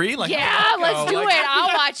Wish 3? Like, let's do it.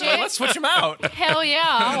 I'll watch it. Let's switch him out. Hell yeah,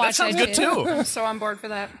 I'll watch That sounds good too. I'm so on board for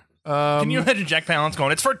that. Can you imagine Jack Palance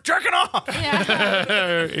going, it's for jerking off?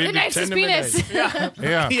 Yeah. The nicest penis.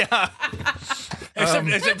 Yeah.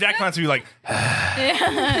 Except Jack Palance would be like,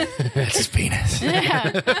 that's his penis.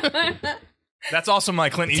 That's also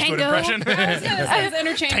my Clint Eastwood Tango. impression. It's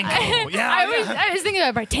interchangeable. Tango. Yeah. I was thinking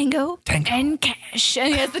about Tango and Cash,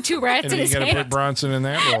 and he has the two rats And in you his got to put hand. Bronson in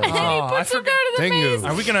that role. And he puts them down to the Tango. face.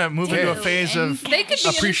 Are we going to move into a phase of They could be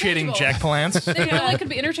appreciating interchangeable. Jack Palance? They really could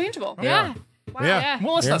be interchangeable. Yeah. Wow. Yeah.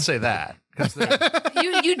 Well, let's not say that.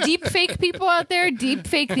 You deep fake people out there, deep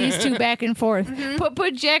fake these two back and forth.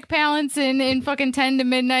 Put Jack Palance in fucking 10 to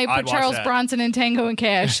Midnight. I'd Put watch Charles that. Bronson in Tango and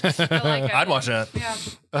Cash. I like it. I'd watch that. Yeah.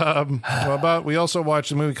 We also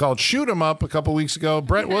watched a movie called Shoot 'Em Up a couple weeks ago.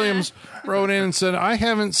 Brett Williams wrote in and said, I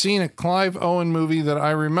haven't seen a Clive Owen movie that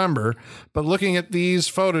I remember, but looking at these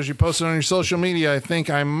photos you posted on your social media, I think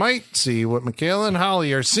I might see what Michaela and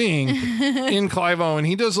Holly are seeing in Clive Owen.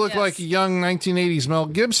 He does look like a young 1980s Mel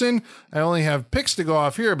Gibson. I only have pics to go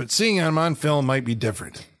off here, but seeing him on film might be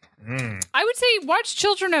different. I would say watch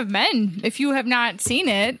Children of Men if you have not seen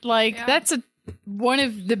it. Like, that's one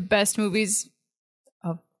of the best movies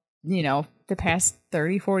of, the past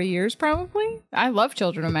 30, 40 years, probably. I love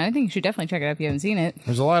Children of Men. I think you should definitely check it out if you haven't seen it.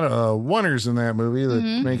 There's a lot of wonders in that movie that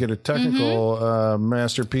make it a technical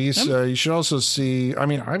masterpiece. You should also see,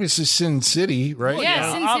 obviously Sin City, right?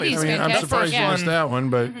 Yeah, Sin City's I'm fantastic. surprised you missed that one,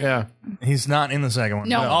 but yeah. He's not in the second one.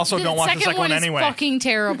 No. But also, don't watch the second one is anyway. Fucking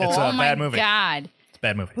terrible. It's a oh my bad movie. God. It's a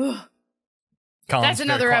bad movie. That's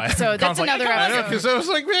another episode. That's another episode. Because I was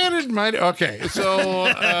like, man, it might. Okay,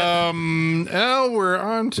 so now we're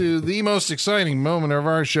on to the most exciting moment of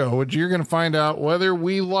our show, which you're going to find out whether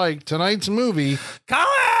we like tonight's movie.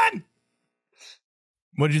 Colin!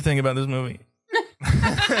 What did you think about this movie?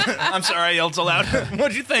 I'm sorry I yelled so loud. What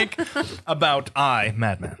did you think about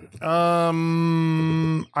Madman?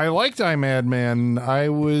 I liked Madman. I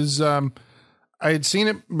was. I had seen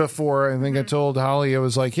it before. I think I told Holly, I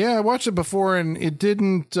was like, yeah, I watched it before and it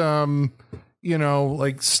didn't,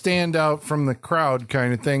 like stand out from the crowd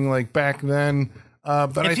kind of thing like back then.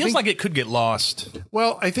 But it I feels think, like it could get lost.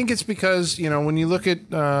 Well, I think it's because, when you look at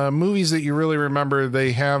movies that you really remember,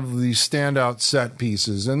 they have these standout set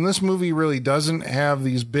pieces. And this movie really doesn't have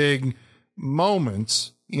these big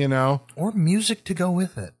moments, Or music to go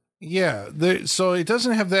with it. Yeah. So it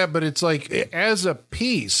doesn't have that, but it's like as a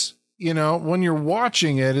piece. When you're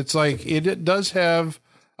watching it, it's like it does have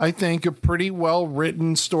I think, a pretty well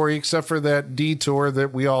written story, except for that detour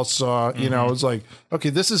that we all saw. You know, it was like, okay,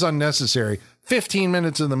 this is unnecessary. 15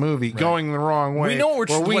 minutes of the movie going the wrong way. We know what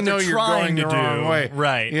they're trying to do. Wrong way.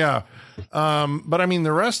 Right. Yeah. But I mean,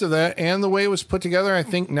 the rest of that and the way it was put together, I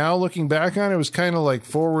think now looking back on it, was kind of like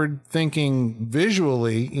forward thinking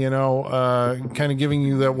visually, you know, kind of giving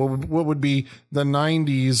you that what would be the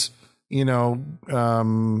 90s, you know,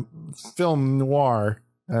 film noir.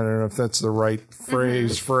 I don't know if that's the right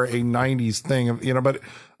phrase for a 90s thing, you know, but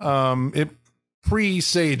it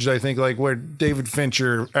presaged, I think, like where David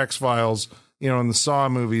Fincher, X-Files, you know, in the Saw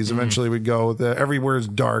movies eventually would go. Everywhere's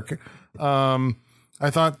dark. I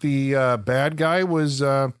thought the bad guy was,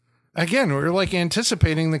 again, we were like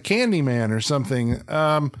anticipating the Candyman or something.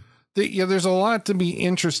 There's a lot to be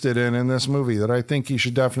interested in this movie that I think you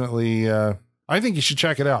should definitely, I think you should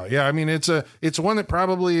check it out. Yeah, I mean, it's one that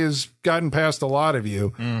probably has gotten past a lot of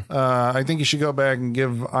you. I think you should go back and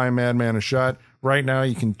give I, Madman a shot. Right now,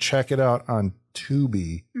 you can check it out on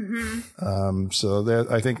Tubi. So that,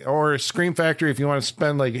 I think, or Scream Factory if you want to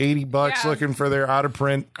spend like $80 looking for their out of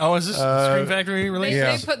print. Oh, is this Scream Factory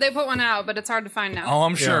release? They put one out, but it's hard to find now. Oh,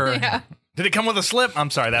 I'm sure. Yeah. Did it come with a slip? I'm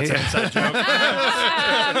sorry, that's an inside joke.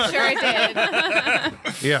 I'm sure it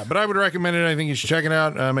did. Yeah, but I would recommend it. I think you should check it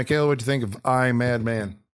out. Michaela, what'd you think of I,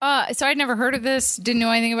 Madman? So I'd never heard of this, didn't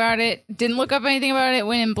know anything about it, didn't look up anything about it,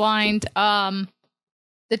 went in blind.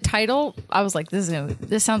 The title, I was like,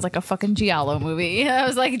 this sounds like a fucking Giallo movie. I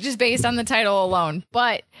was like, just based on the title alone.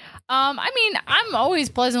 But, I mean, I'm always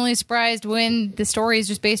pleasantly surprised when the story is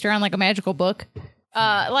just based around like a magical book.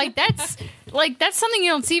 That's something you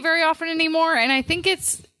don't see very often anymore. And I think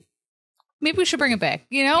maybe we should bring it back.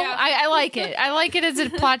 You know, yeah. I like it. I like it as a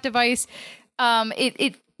plot device.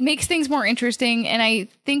 It makes things more interesting. And I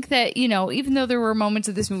think that, you know, even though there were moments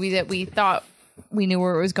of this movie that we thought we knew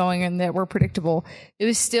where it was going and that were predictable, it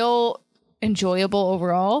was still enjoyable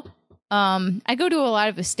overall. I go to a lot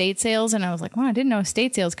of estate sales and I was like, wow, I didn't know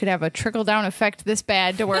estate sales could have a trickle down effect this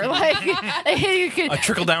bad to where like you could, a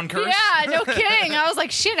trickle down curse. Yeah, no kidding. I was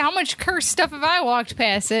like, shit, how much cursed stuff have I walked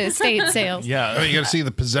past at estate sales? Yeah. Oh, you got to see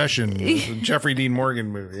The Possession, the Jeffrey Dean Morgan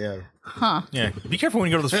movie. Yeah. Huh. Yeah. Be careful when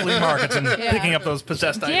you go to those flea markets and picking up those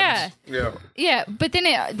possessed items. Yeah. But then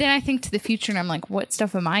I think to the future and I'm like, what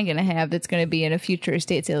stuff am I going to have that's going to be in a future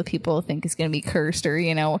estate sale that people think is going to be cursed or,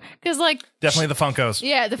 you know, because like. Definitely the Funkos.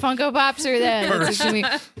 Yeah. The Funko Pops are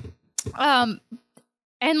that.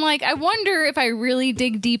 And like, I wonder if I really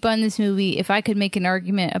dig deep on this movie, if I could make an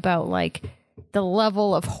argument about like the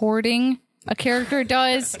level of hoarding a character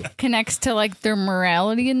does connects to like their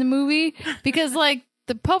morality in the movie, because like,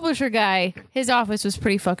 the publisher guy, his office was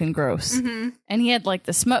pretty fucking gross. And he had like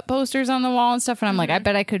the smut posters on the wall and stuff. And I'm like, I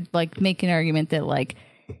bet I could like make an argument that like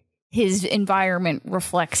his environment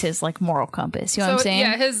reflects his like moral compass. You know what I'm saying?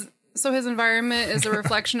 Yeah, his environment is a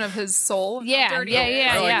reflection of his soul. Yeah.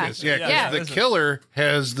 The killer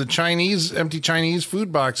has the empty Chinese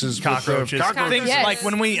food boxes, cockroaches. Things like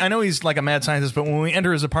I know he's like a mad scientist, but when we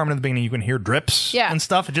enter his apartment at the beginning, you can hear drips and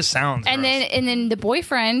stuff. It just sounds. And gross. then the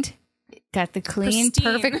boyfriend got the clean,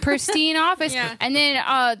 perfect, pristine office. And then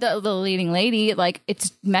the leading lady, like,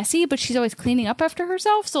 it's messy, but she's always cleaning up after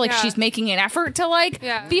herself. So, like, she's making an effort to, like,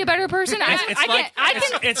 be a better person.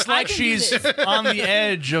 It's like she's on the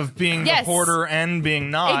edge of being the hoarder and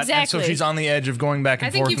being not. Exactly. And so she's on the edge of going back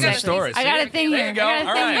and forth in their stories. I got a thing here. There you go.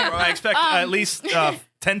 All right. Well, I expect at least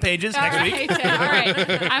 10 pages next week. All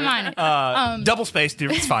right. I'm on it. Double spaced,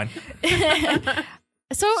 dude. It's fine.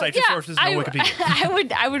 So cite your sources, no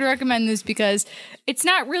Wikipedia. I would recommend this because it's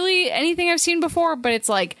not really anything I've seen before, but it's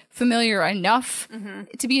like familiar enough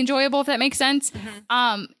to be enjoyable, if that makes sense.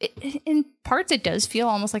 In parts, it does feel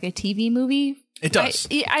almost like a TV movie. It does.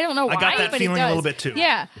 I don't know why, I got that feeling a little bit too.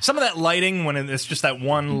 Yeah. Some of that lighting, when it's just that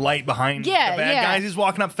one light behind the bad guys he's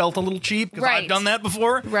walking up, felt a little cheap because I've done that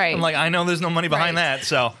before. Right. I'm like, I know there's no money behind that.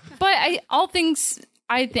 So, but I think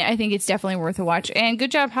it's definitely worth a watch. And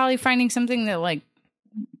good job, Holly, finding something that like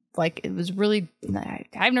it was really,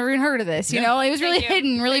 I've never even heard of this, you know, it was really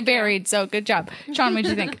hidden, really buried. So good job. Sean,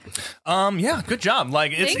 what'd you think? Yeah, good job.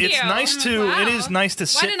 Like it is nice to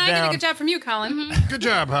sit down. Why didn't I get a good job from you, Colin? Good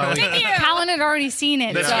job, Holly. Thank you. Colin had already seen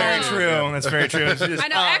it. That's very true. I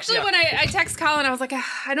know. Actually, when I text Colin, I was like,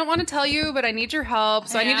 I don't want to tell you, but I need your help.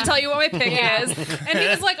 So I need to tell you what my pick is. And he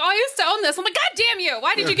was like, oh, I used to own this. I'm like, God damn you.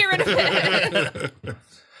 Why did you get rid of it?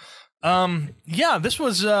 This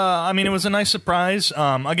was, it was a nice surprise.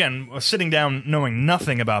 Again, sitting down knowing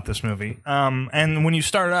nothing about this movie. And when you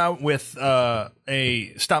start out with,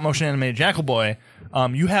 a stop motion animated Jackal Boy,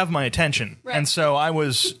 you have my attention. Right. And so I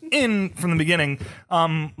was in from the beginning.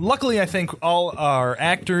 Luckily, I think all our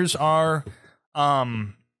actors are,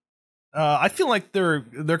 I feel like they're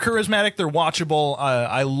charismatic, they're watchable.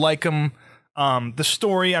 I like them. The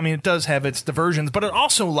story, I mean, it does have its diversions, but it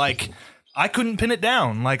also, like, I couldn't pin it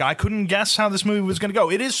down. Like, I couldn't guess how this movie was going to go.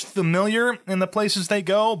 It is familiar in the places they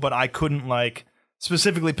go, but I couldn't, like,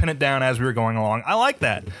 specifically pin it down as we were going along. I like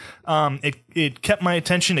that. It kept my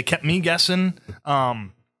attention. It kept me guessing.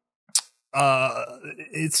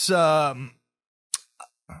 It's how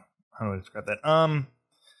do I describe that?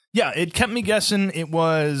 Yeah, it kept me guessing.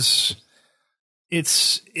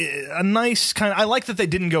 It's a nice kind of, I like that they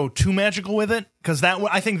didn't go too magical with it, because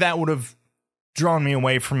I think that would have drawn me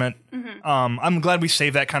away from it. I'm glad we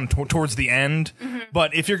saved that kind of towards the end.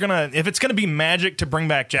 But if it's gonna be magic to bring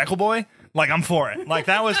back Jackal Boy, like, I'm for it. Like,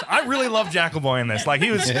 I really love Jackal Boy in this. Like,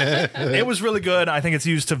 it was really good. I think it's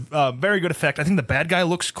used to very good effect. I think the bad guy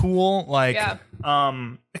looks cool. Like,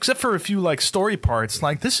 except for a few, like, story parts.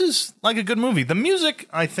 Like, this is, like, a good movie. The music,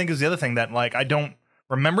 I think, is the other thing that, like, I don't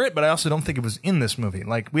remember it, but I also don't think it was in this movie.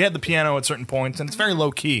 Like, we had the piano at certain points, and it's very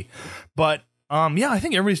low key. But, yeah, I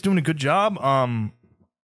think everybody's doing a good job.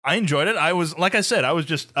 I enjoyed it. I was, like I said, I was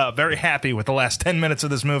just very happy with the last 10 minutes of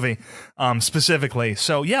this movie, specifically.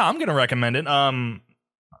 So, yeah, I'm going to recommend it. I'm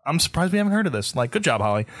surprised we haven't heard of this. Like, good job,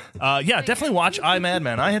 Holly. Yeah, definitely watch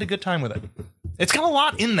Madman. I had a good time with it. It's got a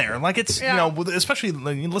lot in there. Like, it's, you know, especially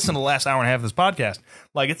when you listen to the last hour and a half of this podcast,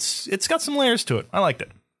 like, it's got some layers to it. I liked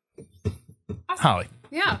it. Awesome. Holly.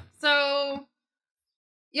 Yeah. So,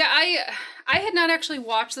 yeah, I had not actually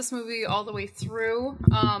watched this movie all the way through.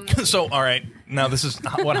 So, all right, now this is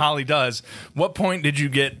what Holly does. What point did you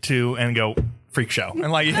get to and go, freak show?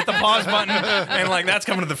 And, like, you hit the pause button, and, like, that's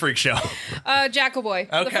coming to the freak show. Jackal Boy.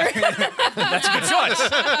 Okay. That's a good choice.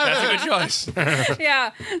 That's a good choice.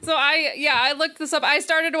 Yeah. So I looked this up. I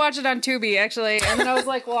started to watch it on Tubi, actually, and then I was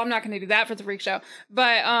like, well, I'm not going to do that for the freak show.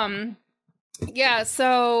 But, yeah,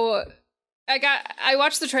 so I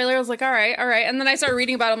watched the trailer. I was like, all right. And then I started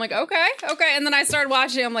reading about it. I'm like, okay. And then I started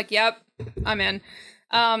watching. I'm like, yep, I'm in.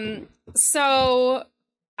 So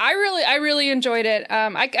I really enjoyed it.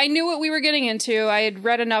 I knew what we were getting into. I had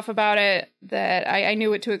read enough about it that I knew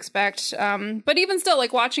what to expect. But even still,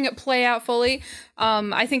 like, watching it play out fully,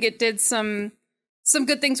 I think it did some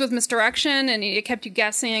good things with misdirection, and it kept you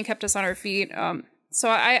guessing and kept us on our feet. So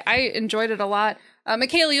I enjoyed it a lot.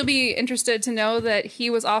 Michaela, you'll be interested to know that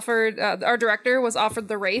he was offered, our director was offered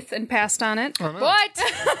The Wraith and passed on it. Oh, no.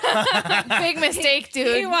 What? Big mistake,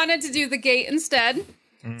 dude. He wanted to do The Gate instead.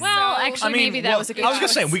 Well, actually, maybe that was a good choice. I was going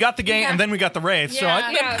to say, we got The Gate and then we got The Wraith, so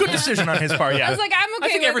good decision on his part, yeah. I was like, I'm okay with it. I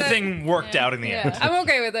think everything worked out in the end. I'm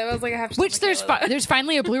okay with it. I was like, I have to. Which there's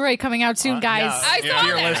finally a Blu-ray coming out soon, guys. I saw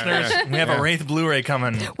dear listeners, we have a Wraith Blu-ray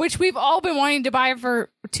coming. Which we've all been wanting to buy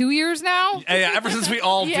for 2 years now. Yeah, ever since we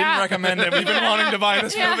all didn't recommend it, we've been wanting to buy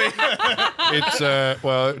this movie. It's,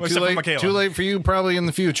 well, too late for you probably in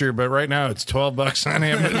the future, but right now it's $12 on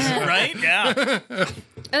Amazon. Right? Yeah.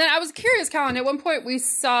 And then I was curious, Colin, at one point we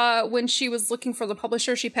saw when she was looking for the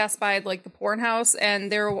publisher, she passed by, like, the porn house, and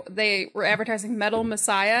they were advertising Metal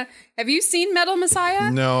Messiah. Have you seen Metal Messiah?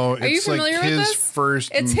 No. Are you familiar with this?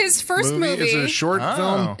 It's his first movie. Is it a short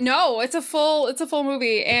film? No, it's a full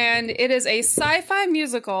movie, and it is a sci-fi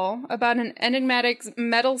musical about an enigmatic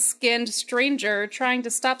metal-skinned stranger trying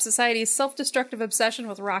to stop society's self-destructive obsession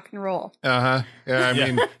with rock and roll. Yeah, I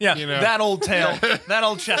mean, you know. That old tale, that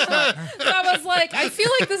old chestnut. So I was like, I feel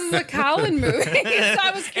like this is a Colin movie. So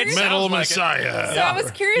I was curious. Metal Messiah. So I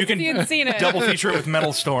was curious if you had seen it. Double feature it with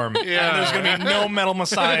Metal Storm. Yeah. And there's going to be no Metal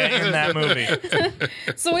Messiah in that movie.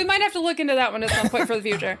 So we might have to look into that one at some point for the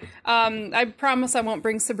future. I promise I won't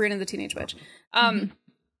bring Sabrina the Teenage Witch.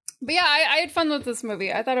 But yeah, I had fun with this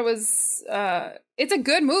movie. I thought it was, it's a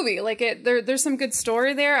good movie. Like, there's some good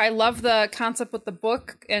story there. I love the concept with the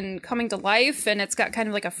book and coming to life, and it's got kind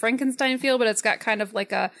of like a Frankenstein feel, but it's got kind of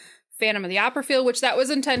like a Phantom of the Opera feel, which that was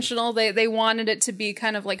intentional. They wanted it to be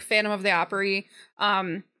kind of like Phantom of the Opera.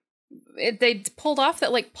 They pulled off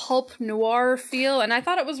that, like, pulp noir feel, and I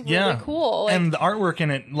thought it was really cool. Like, and the artwork in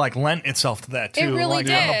it, like, lent itself to that too. It really like,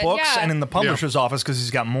 did. On the books and in the publisher's office, because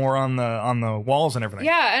he's got more on the walls and everything.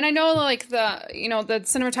 Yeah, and I know, like, the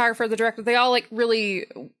cinematographer, the director, they all, like, really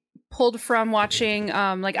pulled from watching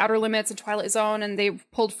like Outer Limits and Twilight Zone, and they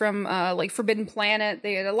pulled from like Forbidden Planet.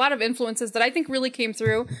 They had a lot of influences that I think really came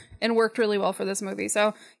through and worked really well for this movie.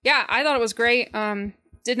 So yeah, I thought it was great.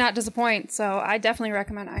 Did not disappoint. So I definitely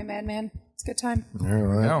recommend Madman. It's a good time.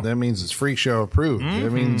 That means it's Freak Show approved.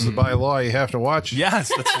 That means by law you have to watch it.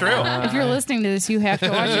 Yes, that's true. If you're listening to this, you have to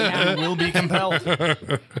watch it now. You will be compelled.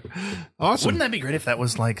 Awesome. Wouldn't that be great if that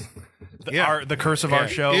was like the curse of our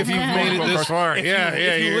show. If you've made it this far, if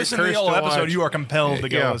you listen to the whole episode, you are compelled to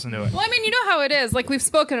go listen to it. Well, I mean, you know how it is. Like, we've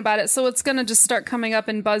spoken about it, so it's going to just start coming up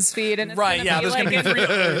in BuzzFeed. And it's there's going to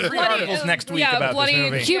be three articles next week about this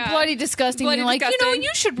movie. Cute, bloody, disgusting. You're like, you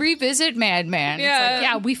should revisit Madman. Yeah.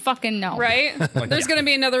 It's like, we fucking know. Right? There's going to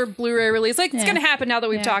be another Blu-ray release. Like, it's going to happen now that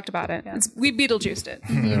we've talked about it. We Beetlejuiced it.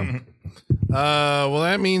 Well,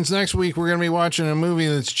 that means next week we're going to be watching a movie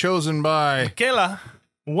that's chosen by Kayla.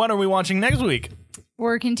 What are we watching next week?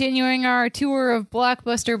 We're continuing our tour of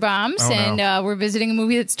blockbuster bombs, we're visiting a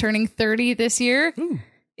movie that's turning 30 this year. Ooh.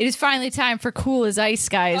 It is finally time for Cool as Ice,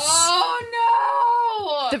 guys.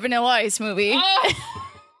 Oh, no! The Vanilla Ice movie. Oh.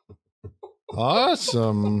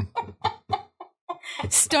 Awesome.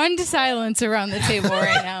 Stunned silence around the table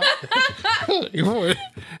right now.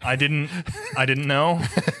 I didn't know.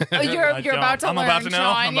 You're about to learn. I'm about to know.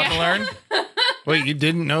 Sean, I'm about to learn. Wait, you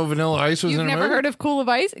didn't know Vanilla Ice was in a movie? You've never heard of Cool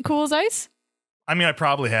as Ice? I mean, I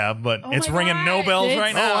probably have, but it's ringing no bells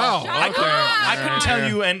right now. Oh, wow. I couldn't tell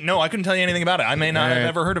you, I couldn't tell you anything about it. I may not have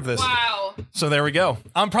ever heard of this. Wow. So there we go.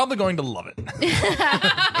 I'm probably going to love it.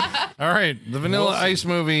 All right, the Vanilla Ice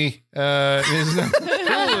movie is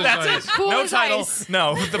Cool no as title. Ice.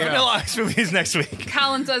 No, the Vanilla Ice movie is next week.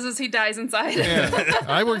 Colin says as he dies inside. Yeah.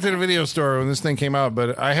 I worked at a video store when this thing came out,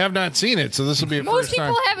 but I have not seen it, so this will be a Most first time.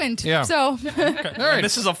 people haven't. Yeah. So All right.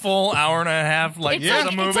 This is a full hour and a half, like,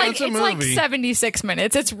 it's a movie. It's like 76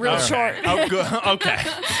 minutes. It's real short. Oh, good. Okay.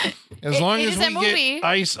 As long as we get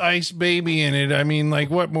Ice Baby in it, I mean, like,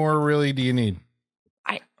 what more really do you need?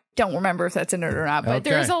 Don't remember if that's in it or not, but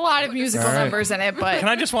there's a lot of musical numbers in it. But can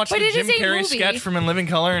I just watch the Jim Carrey sketch from In Living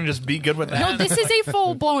Color and just be good with that? No, this is a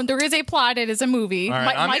full blown. There is a plot. It is a movie.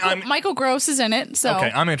 Right, Michael Gross is in it. So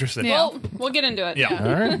okay, I'm interested. Yeah. Well, we'll get into it. Yeah.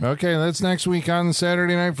 All right. Okay, that's next week on the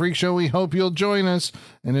Saturday Night Freak Show. We hope you'll join us.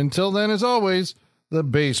 And until then, as always, the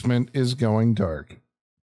basement is going dark.